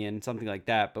 million, something like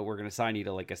that, but we're going to sign you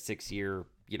to like a 6-year,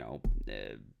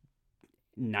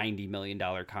 $90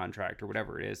 million contract or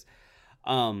whatever it is.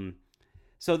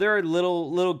 So there are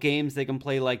little games they can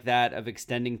play like that of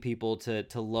extending people to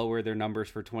lower their numbers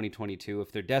for 2022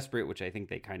 if they're desperate, which I think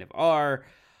they kind of are.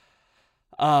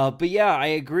 But yeah, I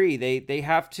agree. They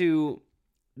have to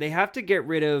get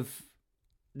rid of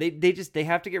they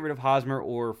have to get rid of Hosmer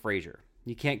or Frazier.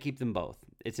 You can't keep them both.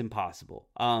 It's impossible.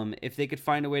 If they could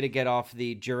find a way to get off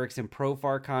the Jurix and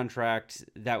Profar contract,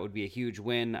 that would be a huge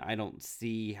win. I don't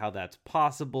see how that's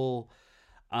possible.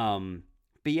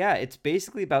 But yeah, it's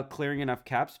basically about clearing enough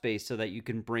cap space so that you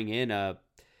can bring in a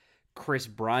Chris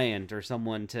Bryant or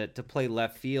someone to play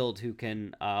left field who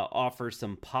can offer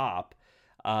some pop,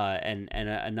 and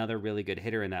another really good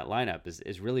hitter in that lineup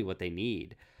is really what they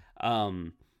need.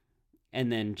 And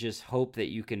then just hope that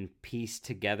you can piece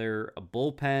together a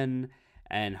bullpen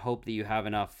and hope that you have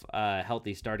enough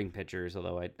healthy starting pitchers,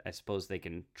 although I suppose they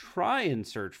can try and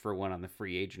search for one on the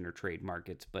free agent or trade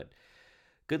markets, but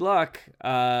good luck.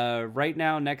 Right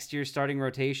now, next year's starting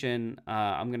rotation,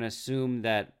 I'm going to assume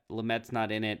that Lamet's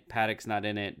not in it, Paddock's not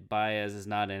in it, Baez is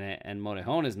not in it, and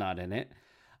Morejon is not in it.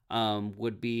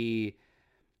 Would be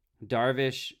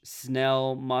Darvish,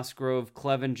 Snell, Musgrove,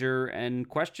 Clevenger, and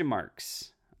question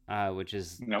marks, which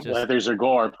is Weathers or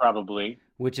Gore, probably.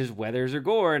 Which is Weathers or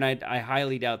Gore, and I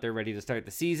highly doubt they're ready to start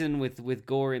the season with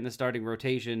Gore in the starting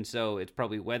rotation, so it's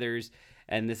probably Weathers,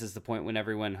 and this is the point when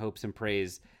everyone hopes and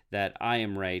prays that I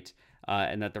am right,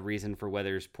 and that the reason for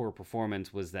Weathers' poor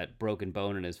performance was that broken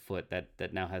bone in his foot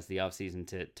that now has the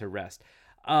offseason to rest.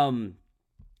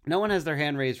 No one has their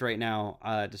hand raised right now,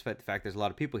 despite the fact there's a lot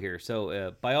of people here.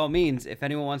 So by all means, if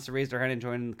anyone wants to raise their hand and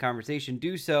join in the conversation,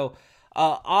 do so.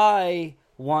 I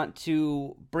want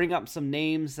to bring up some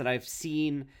names that I've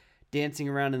seen dancing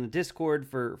around in the Discord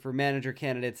for manager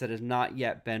candidates that has not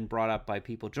yet been brought up by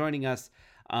people joining us,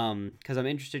 because I'm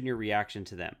interested in your reaction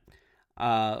to them.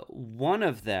 One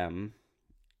of them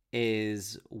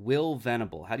is Will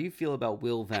Venable. How do you feel about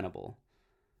Will Venable?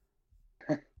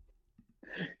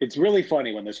 It's really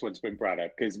funny when this one's been brought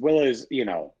up because Will is,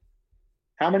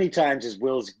 how many times has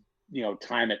Will's,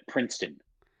 time at Princeton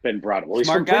been brought up? Well,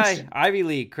 smart guy. Princeton. Ivy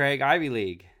League, Craig. Ivy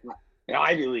League.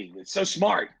 Ivy League. It's so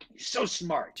smart. He's so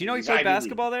smart. Do you know he played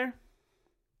basketball there?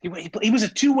 He was a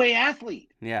two-way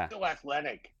athlete. Yeah. So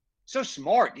athletic. So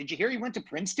smart. Did you hear he went to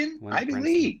Princeton? Ivy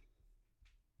League.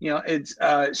 It's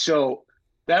so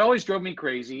that always drove me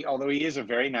crazy, although he is a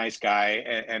very nice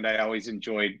guy, and I always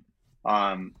enjoyed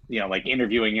like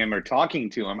interviewing him or talking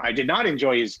to him. I did not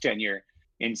enjoy his tenure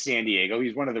in San Diego.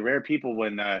 He's one of the rare people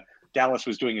when Dallas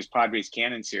was doing his Padres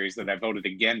Cannon series that I voted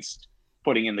against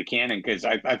putting in the Cannon because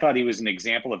I thought he was an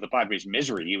example of the Padres'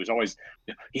 misery. He was always,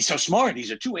 he's so smart. He's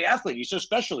a two-way athlete. He's so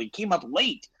special. He came up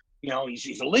late.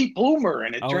 He's a late bloomer,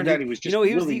 and it turned out he was just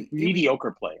a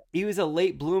mediocre player. He was a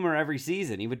late bloomer every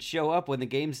season. He would show up when the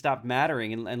game stopped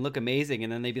mattering and look amazing,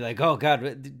 and then they'd be like, oh,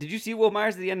 God, did you see Will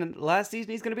Myers at the end of last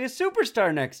season? He's going to be a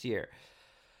superstar next year.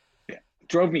 Yeah,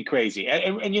 drove me crazy.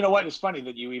 And you know what? It's funny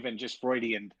that you even just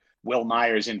Freudian Will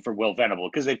Myers in for Will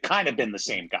Venable because they've kind of been the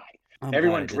same guy.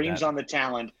 Everyone dreams on the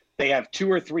talent. They have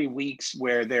 2 or 3 weeks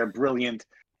where they're brilliant,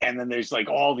 and then there's like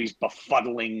all these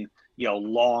befuddling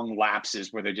long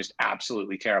lapses where they're just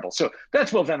absolutely terrible. So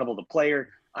that's Will Venable, the player.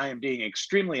 I am being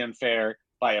extremely unfair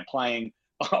by applying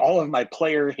all of my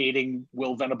player-hating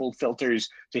Will Venable filters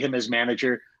to him as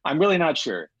manager. I'm really not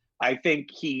sure. I think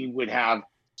he would have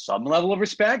some level of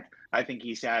respect. I think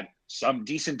he's had some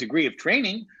decent degree of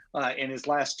training in his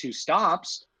last 2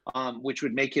 stops, which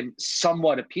would make him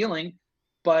somewhat appealing.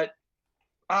 But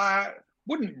I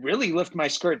wouldn't really lift my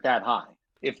skirt that high.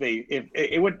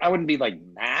 I wouldn't be like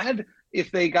mad if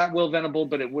they got Will Venable,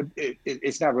 but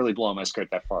it's not really blowing my skirt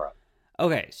that far up.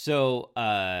 Okay, so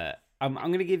I'm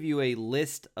going to give you a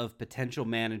list of potential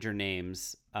manager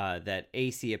names that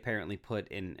AC apparently put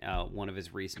in one of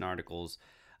his recent articles.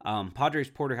 Padres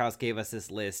Porterhouse gave us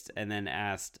this list and then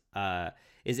asked,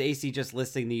 is AC just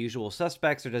listing the usual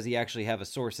suspects, or does he actually have a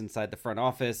source inside the front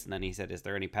office? And then he said, is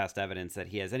there any past evidence that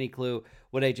he has any clue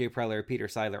what AJ Preller or Peter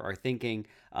Seidler are thinking?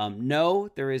 No,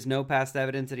 there is no past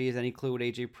evidence that he has any clue what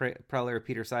AJ Preller or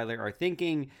Peter Seidler are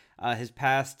thinking. His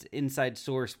past inside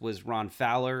source was Ron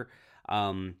Fowler,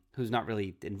 who's not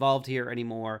really involved here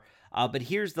anymore. But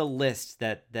here's the list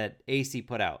that AC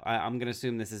put out. I'm going to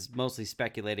assume this is mostly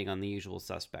speculating on the usual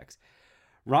suspects.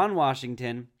 Ron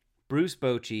Washington, Bruce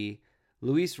Bochy,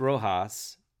 Luis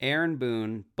Rojas, Aaron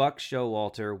Boone, Buck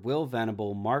Showalter, Will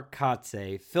Venable, Mark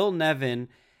Kotze, Phil Nevin,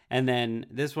 and then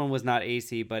this one was not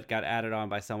AC, but got added on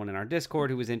by someone in our Discord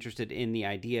who was interested in the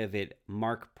idea of it,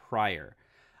 Mark Pryor.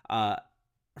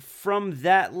 From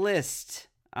that list,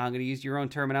 I'm going to use your own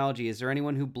terminology. Is there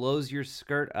anyone who blows your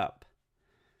skirt up?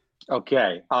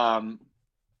 Okay. I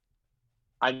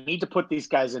need to put these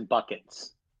guys in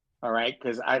buckets. All right,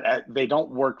 because they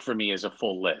don't work for me as a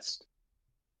full list.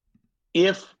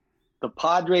 If the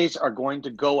Padres are going to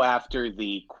go after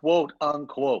the quote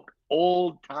unquote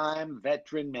old time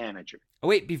veteran manager. Oh,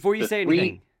 wait, before you say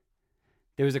anything,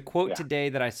 there was a quote today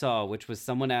that I saw, which was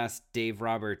someone asked Dave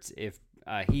Roberts if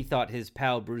he thought his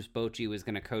pal Bruce Bochy was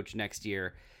going to coach next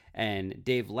year. And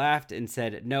Dave laughed and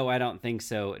said, "No, I don't think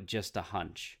so. Just a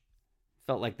hunch."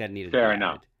 Felt like that needed to be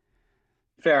added.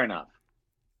 Fair enough.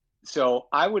 So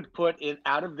I would put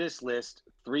out of this list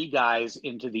 3 guys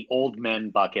into the old men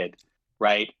bucket,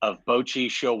 right, of Bochy,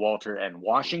 Showalter, and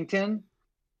Washington.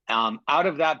 Out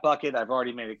of that bucket, I've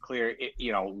already made it clear,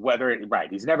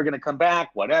 he's never going to come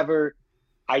back, whatever.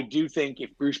 I do think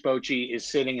if Bruce Bochy is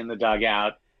sitting in the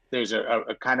dugout, there's a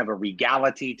kind of a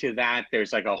regality to that.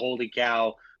 There's like a holy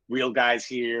cow, real guys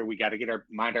here. We got to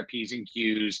mind our P's and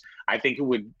Q's. I think it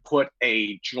would put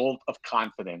a jolt of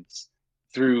confidence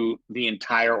through the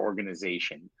entire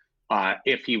organization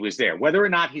if he was there. Whether or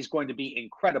not he's going to be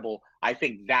incredible, I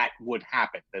think that would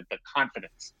happen, that the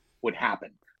confidence would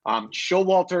happen.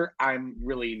 Showalter, I'm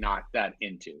really not that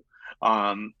into.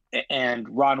 And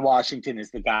Ron Washington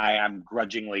is the guy I'm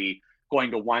grudgingly going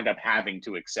to wind up having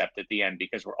to accept at the end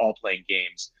because we're all playing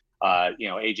games.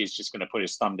 AJ's just going to put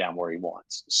his thumb down where he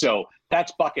wants. So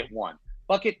that's bucket 1.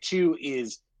 Bucket 2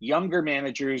 is younger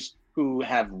managers who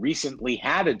have recently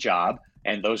had a job.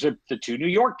 And those are the 2 New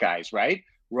York guys, right?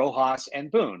 Rojas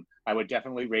and Boone. I would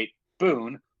definitely rate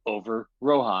Boone over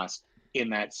Rojas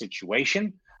in that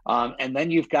situation. And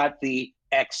then you've got the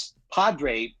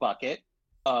ex-Padre bucket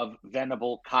of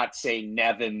Venable, Kotsay,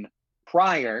 Nevin,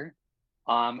 Pryor.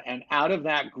 And out of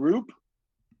that group,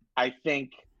 I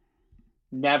think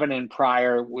Nevin and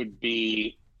Pryor would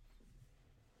be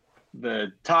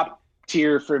the top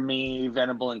tier for me.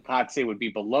 Venable and Kotsay would be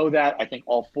below that. I think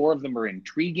all 4 of them are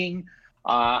intriguing.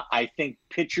 I think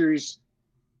pitchers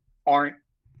aren't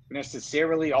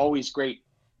necessarily always great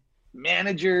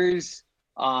managers,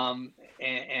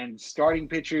 and starting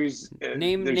pitchers.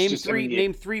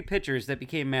 Name 3 pitchers that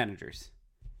became managers.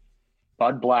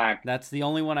 Bud Black. That's the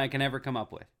only one I can ever come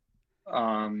up with.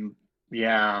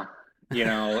 Yeah.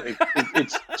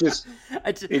 It's just.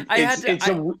 I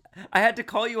had to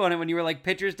call you on it when you were like,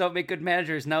 pitchers don't make good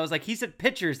managers, and I was like, he said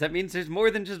pitchers. That means there's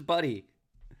more than just Buddy.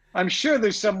 I'm sure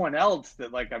there's someone else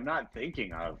that I'm not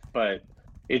thinking of, but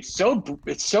it's so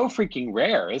freaking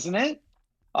rare, isn't it?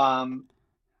 And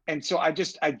so I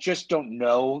just don't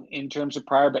know in terms of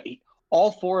Pryor, but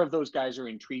all 4 of those guys are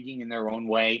intriguing in their own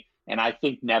way, and I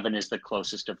think Nevin is the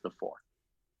closest of the 4.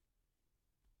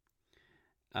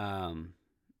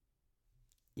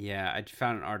 Yeah, I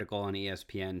found an article on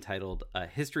ESPN titled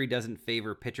 "History Doesn't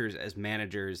Favor Pitchers as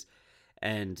Managers,"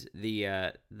 and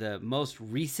the most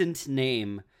recent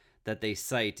name that they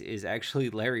cite is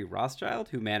actually Larry Rothschild,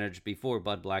 who managed before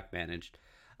Bud Black managed.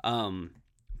 But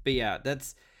yeah,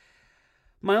 that's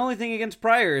my only thing against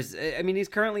Pryor is, I mean, he's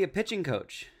currently a pitching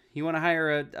coach. You want to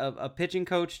hire a pitching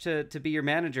coach to be your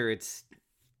manager, it's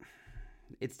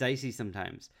dicey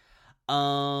sometimes.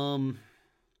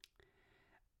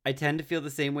 I tend to feel the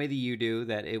same way that you do,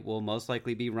 that it will most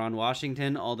likely be Ron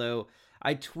Washington, although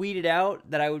I tweeted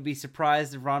out that I would be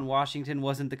surprised if Ron Washington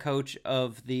wasn't the coach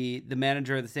of the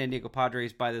manager of the San Diego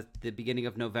Padres by the beginning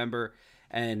of November.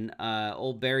 And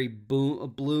old Barry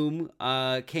Bloom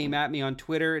came at me on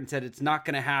Twitter and said it's not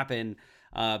going to happen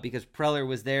because Preller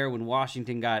was there when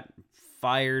Washington got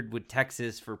fired with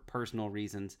Texas for personal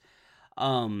reasons,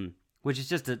 which is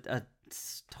just a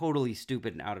totally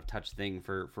stupid and out of touch thing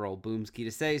for old Boomski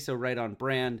to say. So right on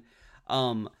brand.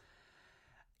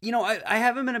 I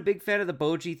haven't been a big fan of the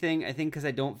Bochy thing, I think, because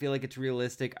I don't feel like it's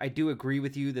realistic. I do agree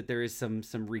with you that there is some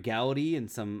regality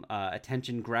and some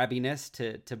attention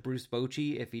grabbiness to Bruce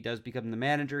Bochy if he does become the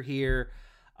manager here.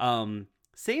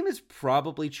 Same is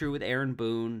probably true with Aaron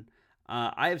Boone.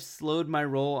 I have slowed my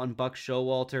roll on Buck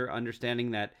Showalter,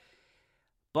 understanding that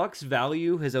Buck's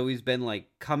value has always been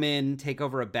come in, take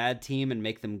over a bad team, and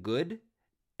make them good.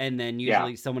 And then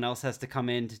usually someone else has to come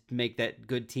in to make that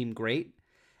good team great.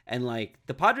 And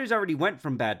the Padres already went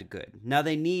from bad to good. Now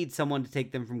they need someone to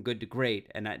take them from good to great.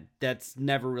 And that's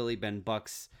never really been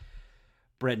Buck's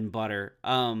bread and butter.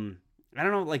 I don't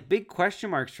know, big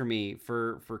question marks for me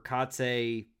for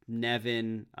Kotsay,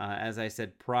 Nevin, as I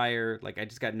said, Pryor. I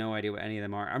just got no idea what any of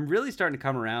them are. I'm really starting to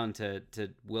come around to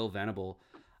Will Venable.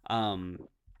 I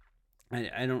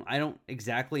don't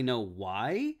exactly know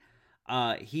why.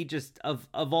 He just, of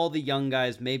all the young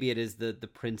guys, maybe it is the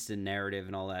Princeton narrative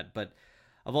and all that, but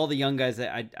all the young guys,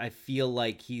 I feel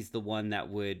like he's the one that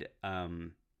would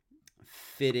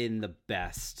fit in the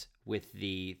best with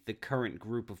the current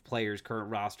group of players, current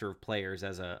roster of players,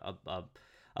 as a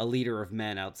leader of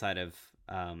men outside of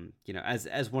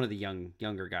as one of the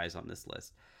younger guys on this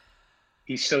list.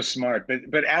 He's so smart,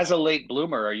 but as a late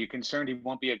bloomer, are you concerned he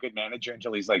won't be a good manager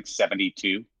until he's like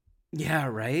 72? Yeah,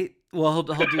 right. Well, he'll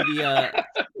do the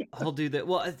he'll do the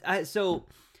well. So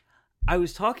I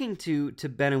was talking to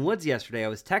Ben and Woods yesterday. I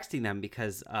was texting them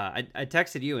because I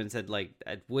texted you and said, like,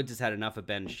 Woods has had enough of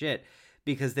Ben's shit,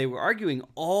 because they were arguing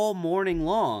all morning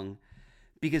long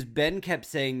because Ben kept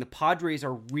saying the Padres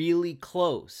are really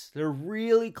close. They're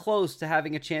really close to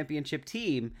having a championship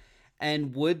team.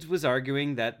 And Woods was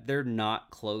arguing that they're not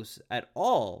close at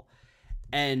all.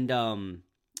 And, now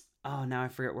I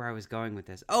forget where I was going with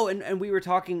this. Oh, and we were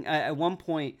talking at one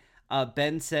point,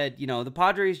 Ben said, the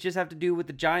Padres just have to do what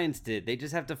the Giants did. They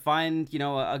just have to find,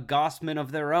 a Gausman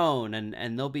of their own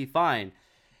and they'll be fine.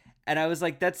 And I was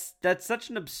like, that's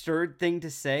such an absurd thing to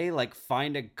say, like,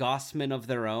 find a Gausman of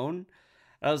their own.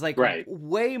 And I was like, right.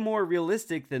 Way more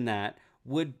realistic than that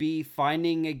would be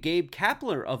finding a Gabe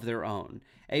Kapler of their own,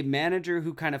 a manager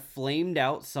who kind of flamed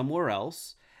out somewhere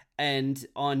else and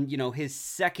on, his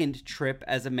second trip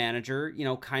as a manager,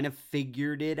 kind of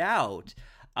figured it out.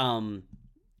 And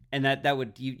that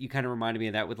would, you kind of reminded me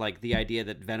of that with, like, the idea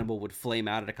that Venable would flame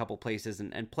out at a couple places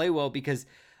and play well, because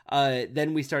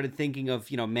then we started thinking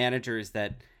of, managers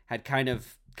that had kind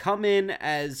of come in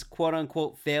as quote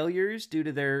unquote failures due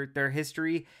to their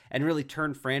history and really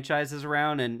turned franchises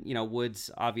around. And,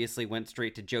 Woods obviously went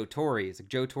straight to Joe Torre. Like,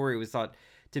 Joe Torre was thought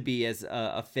to be as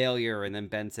a failure. And then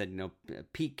Ben said,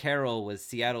 Pete Carroll was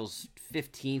Seattle's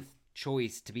 15th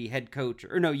choice to be head coach,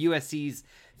 or no, USC's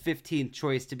 15th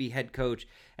choice to be head coach.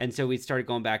 And so we started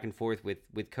going back and forth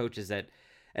with coaches and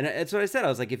that's what I said. I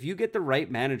was like, if you get the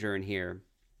right manager in here,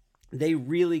 they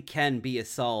really can be a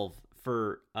solve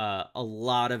for a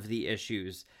lot of the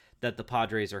issues that the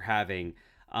Padres are having.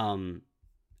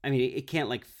 It can't,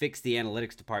 like, fix the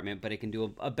analytics department, but it can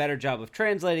do a better job of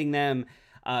translating them,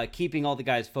 keeping all the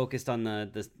guys focused on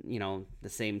the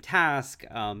same task,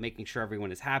 making sure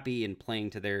everyone is happy and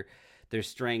playing to their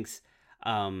strengths.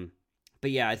 But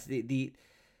yeah, it's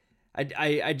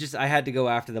I had to go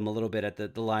after them a little bit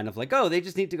at the line of, like, oh, they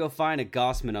just need to go find a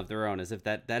Gausman of their own, as if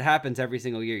that happens every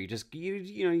single year.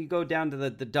 You go down to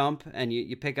the dump and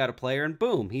you pick out a player and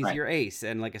boom, he's right. Your ace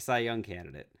and, like, a Cy Young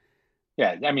candidate.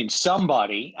 Yeah,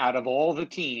 somebody out of all the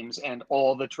teams and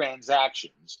all the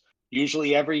transactions,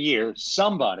 usually every year,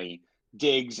 somebody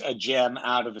digs a gem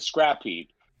out of the scrap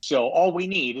heap. So all we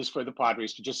need is for the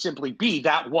Padres to just simply be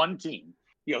that one team,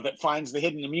 that finds the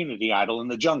hidden immunity idol in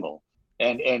the jungle.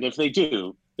 And if they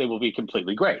do, they will be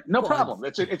completely great. No problem.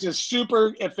 It's a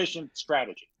super efficient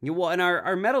strategy. Yeah, well, and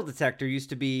our metal detector used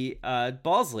to be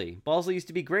Balsley. Balsley used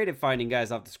to be great at finding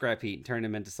guys off the scrap heap and turning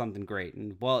them into something great.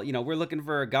 And, well, we're looking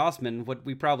for a Gausman. What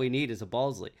we probably need is a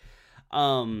Balsley.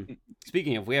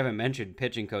 Speaking of, we haven't mentioned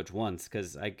pitching coach once,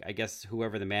 because I guess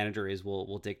whoever the manager is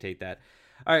will dictate that.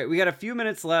 All right, we got a few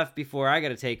minutes left before I got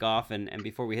to take off and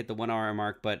before we hit the 1 hour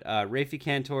mark. But Rafi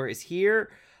Cantor is here.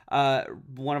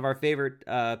 One of our favorite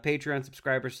Patreon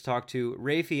subscribers to talk to.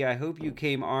 Rafi, I hope you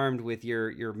came armed with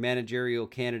your managerial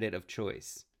candidate of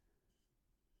choice.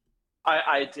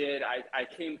 I did. I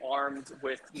came armed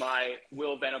with my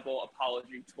Will Venable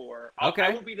apology tour. Okay. I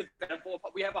will be the Venable.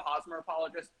 We have a Hosmer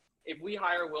apologist. If we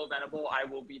hire Will Venable, I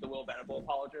will be the Will Venable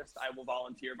apologist. I will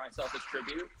volunteer myself as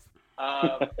tribute.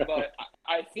 But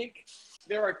I think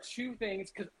there are two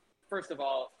things. Because first of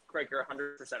all, Craig, you're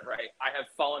 100% right. I have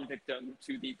fallen victim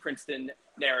to the Princeton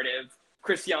narrative.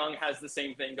 Chris Young has the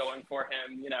same thing going for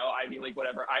him, Ivy League,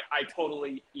 whatever. I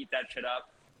totally eat that shit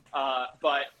up.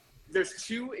 But there's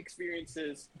two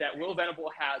experiences that Will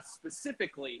Venable has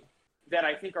specifically that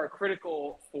I think are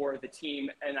critical for the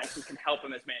team and I think can help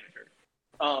him as manager.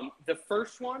 The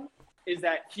first one is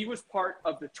that he was part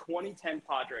of the 2010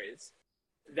 Padres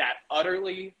that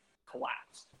utterly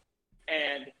collapsed.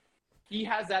 And he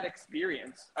has that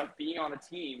experience of being on a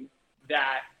team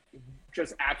that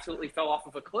just absolutely fell off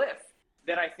of a cliff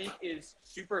that I think is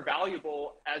super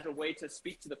valuable as a way to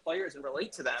speak to the players and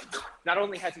relate to them. Not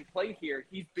only has he played here,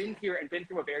 he's been here and been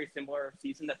through a very similar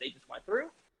season that they just went through.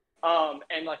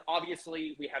 And, like,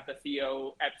 obviously we have the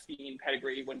Theo Epstein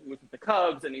pedigree when he was with the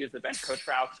Cubs and he was the bench coach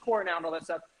for Alex Cora now and all that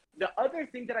stuff. The other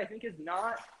thing that I think is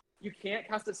you can't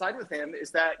cast aside with him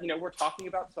is that, we're talking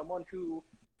about someone who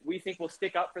we think will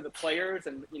stick up for the players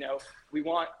and, we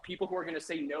want people who are going to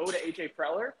say no to AJ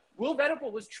Preller. Will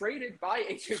Venable was traded by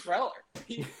AJ Preller.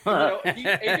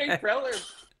 AJ Preller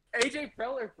AJ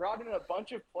Preller brought in a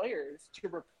bunch of players to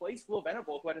replace Will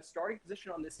Venable, who had a starting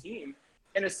position on this team,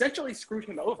 and essentially screwed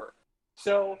him over.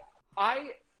 So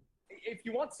if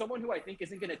you want someone who I think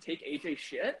isn't going to take AJ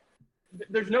shit,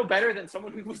 there's no better than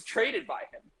someone who was traded by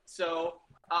him. So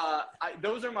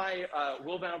those are my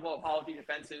Will Venable apology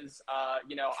defenses. I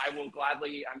will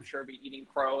gladly, I'm sure, be eating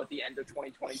crow at the end of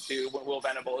 2022 when Will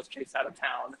Venable is chased out of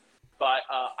town. But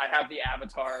I have the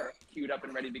avatar queued up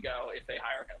and ready to go if they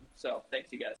hire him. So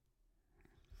thanks, you guys.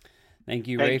 Thank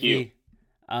you, Thank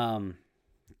Rafi.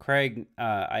 Craig,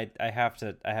 I have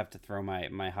to throw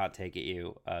my hot take at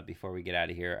you before we get out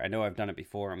of here. I know I've done it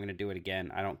before. I'm going to do it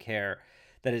again. I don't care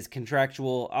that his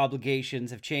contractual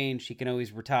obligations have changed. He can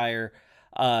always retire.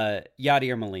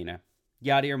 Yadier Molina.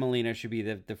 Yadier Molina should be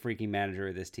the freaking manager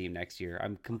of this team next year.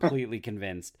 I'm completely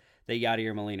convinced that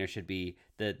Yadier Molina should be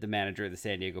the manager of the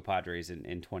San Diego Padres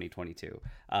in 2022.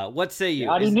 What say you?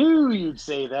 Yadi knew you'd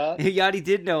say that. Yadi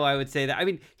did know I would say that. I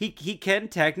mean, he can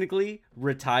technically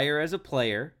retire as a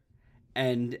player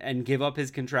and give up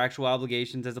his contractual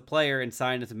obligations as a player and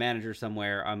sign as a manager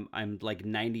somewhere. I'm like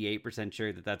 98%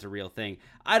 sure that that's a real thing.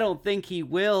 I don't think he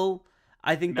will.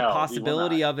 I think the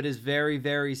possibility of it is very,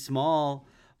 very small.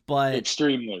 But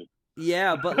extremely.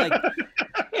 Yeah, but like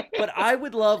but I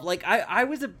would love, like, I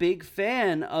was a big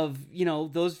fan of,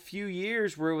 those few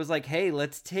years where it was like, hey,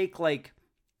 let's take like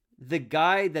the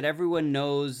guy that everyone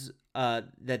knows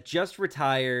that just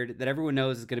retired, that everyone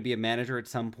knows is going to be a manager at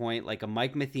some point, like a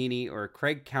Mike Matheny or a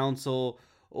Craig Counsell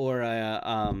or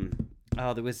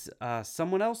there was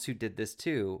someone else who did this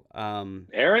too.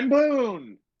 Aaron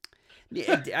Boone.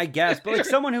 I guess, but like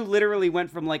someone who literally went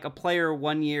from like a player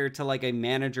 1 year to like a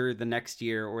manager the next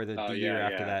year or the year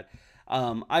after that.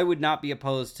 I would not be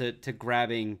opposed to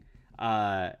grabbing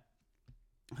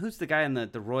who's the guy in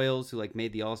the Royals who like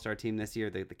made the All-Star team this year,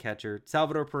 the catcher,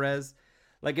 Salvador Perez.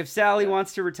 Like if Sally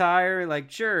wants to retire, like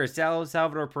sure,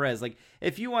 Salvador Perez. Like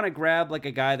if you want to grab like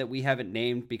a guy that we haven't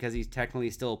named because he's technically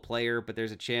still a player, but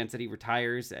there's a chance that he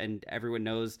retires and everyone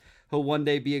knows he'll one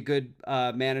day be a good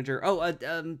manager.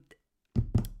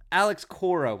 Alex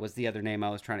Cora was the other name I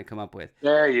was trying to come up with.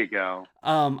 There you go.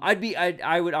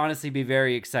 I would honestly be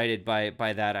very excited by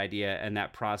that idea and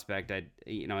that prospect.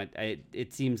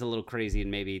 It seems a little crazy, and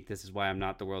maybe this is why I'm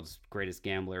not the world's greatest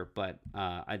gambler, but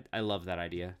I love that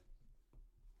idea.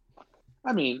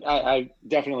 I mean, I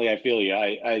definitely, I feel you.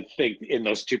 I think in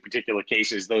those two particular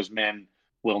cases, those men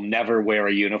will never wear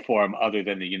a uniform other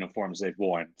than the uniforms they've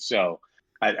worn. So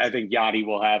I think Yadi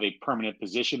will have a permanent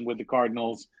position with the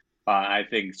Cardinals. I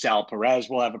think Sal Perez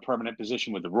will have a permanent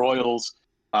position with the Royals,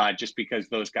 just because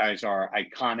those guys are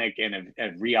iconic and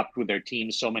have re-upped with their team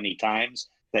so many times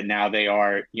that now they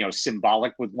are,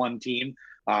 symbolic with one team.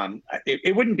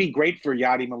 It wouldn't be great for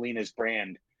Yadi Molina's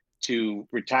brand to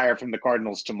retire from the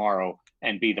Cardinals tomorrow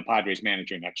and be the Padres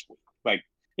manager next week. Like,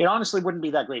 it honestly wouldn't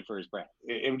be that great for his brand.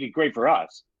 It would be great for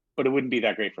us, but it wouldn't be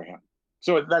that great for him.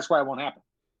 So that's why it won't happen.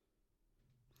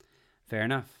 Fair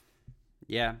enough.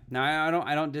 Yeah, no,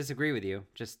 I don't disagree with you.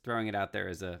 Just throwing it out there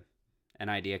as an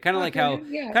idea, kind of like how,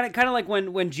 kind of like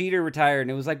when Jeter retired,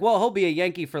 and it was like, well, he'll be a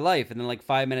Yankee for life, and then like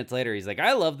 5 minutes later, he's like,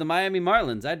 I love the Miami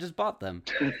Marlins. I just bought them.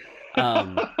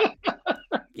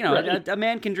 Right. A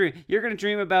man can dream. You're gonna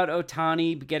dream about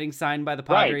Ohtani getting signed by the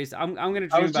Padres. Right. I'm gonna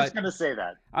dream about. I was just gonna say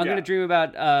that. I'm gonna dream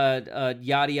about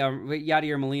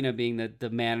Yadier Molina being the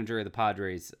manager of the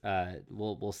Padres.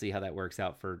 We'll see how that works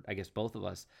out for, I guess, both of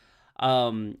us.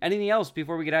 Anything else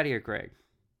before we get out of here, Craig?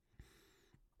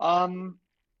 I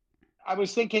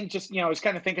was thinking I was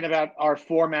kind of thinking about our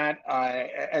format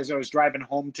as I was driving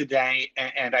home today.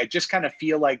 And I just kind of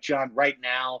feel like, John, right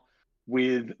now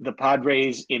with the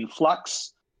Padres in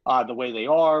flux, the way they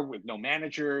are, with no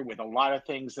manager, with a lot of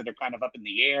things that are kind of up in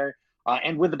the air,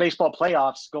 and with the baseball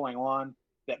playoffs going on,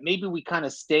 that maybe we kind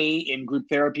of stay in group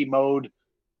therapy mode.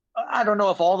 I don't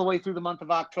know if all the way through the month of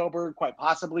October, quite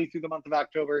possibly through the month of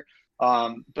October,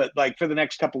 but like for the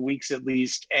next couple of weeks at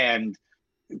least, and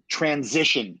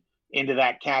transition into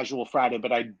that Casual Friday.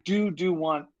 But I do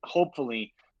want,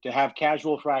 hopefully, to have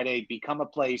Casual Friday become a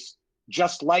place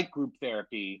just like group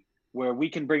therapy where we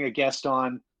can bring a guest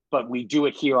on, but we do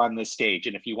it here on this stage.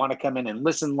 And if you want to come in and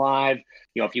listen live,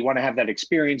 if you want to have that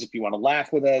experience, if you want to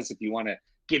laugh with us, if you want to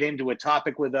get into a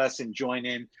topic with us and join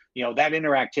in, that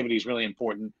interactivity is really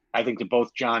important, I think, to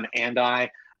both John and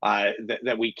I,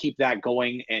 that we keep that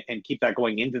going and keep that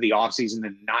going into the off season,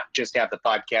 and not just have the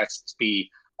podcasts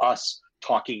be us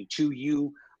talking to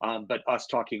you, but us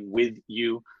talking with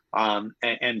you.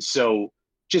 And so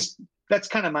just, that's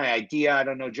kind of my idea. I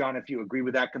don't know, John, if you agree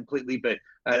with that completely, but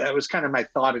that was kind of my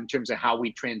thought in terms of how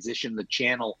we transition the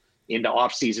channel into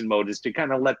off-season mode, is to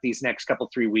kind of let these next couple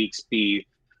 3 weeks be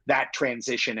that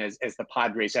transition as the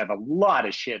Padres have a lot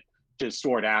of shit to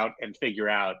sort out and figure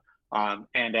out.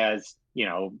 And as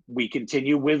we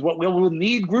continue with what we'll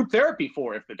need group therapy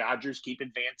for if the Dodgers keep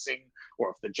advancing or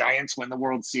if the Giants win the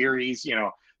World Series.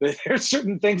 There's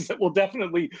certain things that will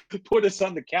definitely put us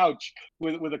on the couch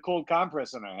with a cold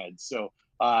compress on our heads. So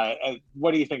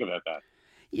what do you think about that?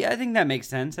 Yeah, I think that makes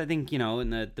sense. I think, in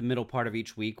the middle part of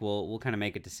each week, we'll kind of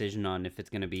make a decision on if it's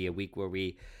going to be a week where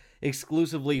we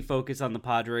exclusively focus on the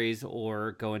Padres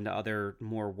or go into other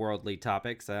more worldly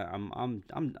topics. I'm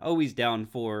always down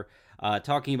for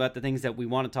talking about the things that we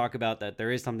want to talk about, that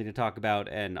there is something to talk about,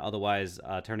 and otherwise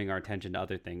turning our attention to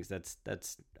other things.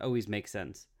 That's always makes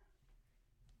sense.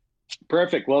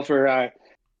 Perfect. Well,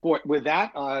 with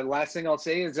that, last thing I'll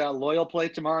say is Loyal play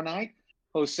tomorrow night.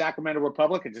 Host Sacramento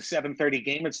Republic. It's a 7:30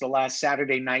 game. It's the last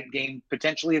Saturday night game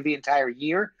potentially of the entire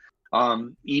year.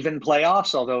 Even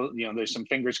playoffs, although there's some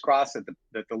fingers crossed that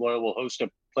the Loyal will host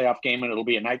a playoff game and it'll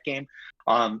be a night game.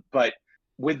 But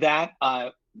with that,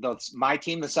 my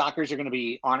team, the Sockers, are going to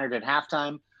be honored at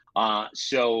halftime.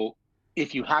 So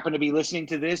if you happen to be listening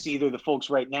to this, either the folks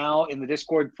right now in the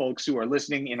Discord, folks who are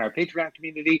listening in our Patreon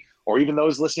community, or even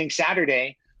those listening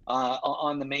Saturday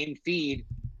on the main feed,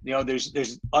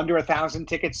 there's under 1,000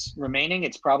 tickets remaining.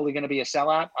 It's probably going to be a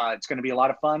sellout. It's going to be a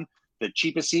lot of fun. The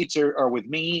cheapest seats are with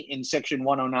me in section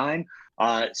 109.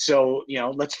 So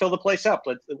let's fill the place up.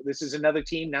 This is another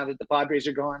team, now that the Padres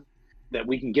are gone, that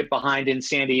we can get behind in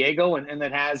San Diego, and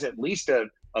that has at least a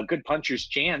good puncher's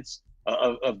chance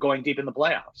of going deep in the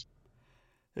playoffs.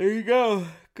 There you go.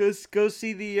 Go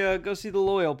see the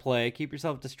Loyal play. Keep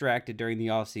yourself distracted during the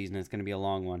off season. It's going to be a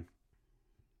long one.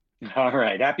 All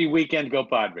right. Happy weekend. Go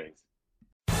Padres.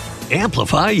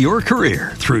 Amplify your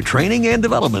career through training and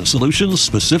development solutions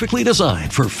specifically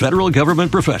designed for federal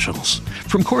government professionals.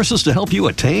 From courses to help you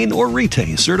attain or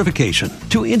retain certification,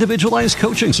 to individualized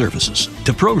coaching services,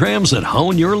 to programs that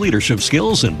hone your leadership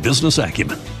skills and business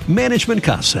acumen, Management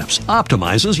Concepts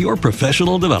optimizes your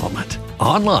professional development.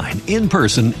 Online, in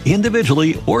person,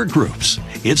 individually, or groups,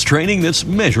 it's training that's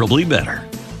measurably better.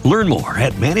 Learn more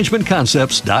at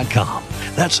managementconcepts.com.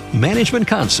 That's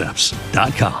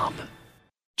managementconcepts.com.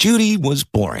 Judy was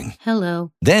boring.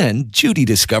 Hello. Then Judy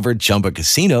discovered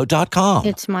ChumbaCasino.com.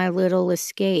 It's my little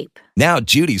escape. Now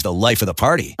Judy's the life of the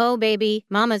party. Oh, baby,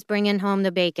 mama's bringing home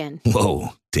the bacon. Whoa,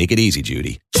 take it easy,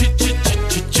 Judy.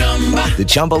 The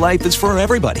Chumba life is for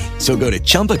everybody. So go to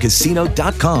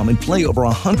ChumbaCasino.com and play over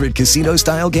 100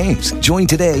 casino-style games. Join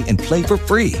today and play for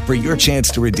free for your chance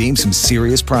to redeem some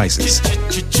serious prizes.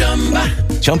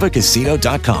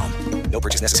 ChumbaCasino.com. No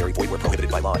purchase necessary. Void where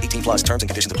prohibited by law. 18+ terms and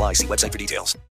conditions apply. See website for details.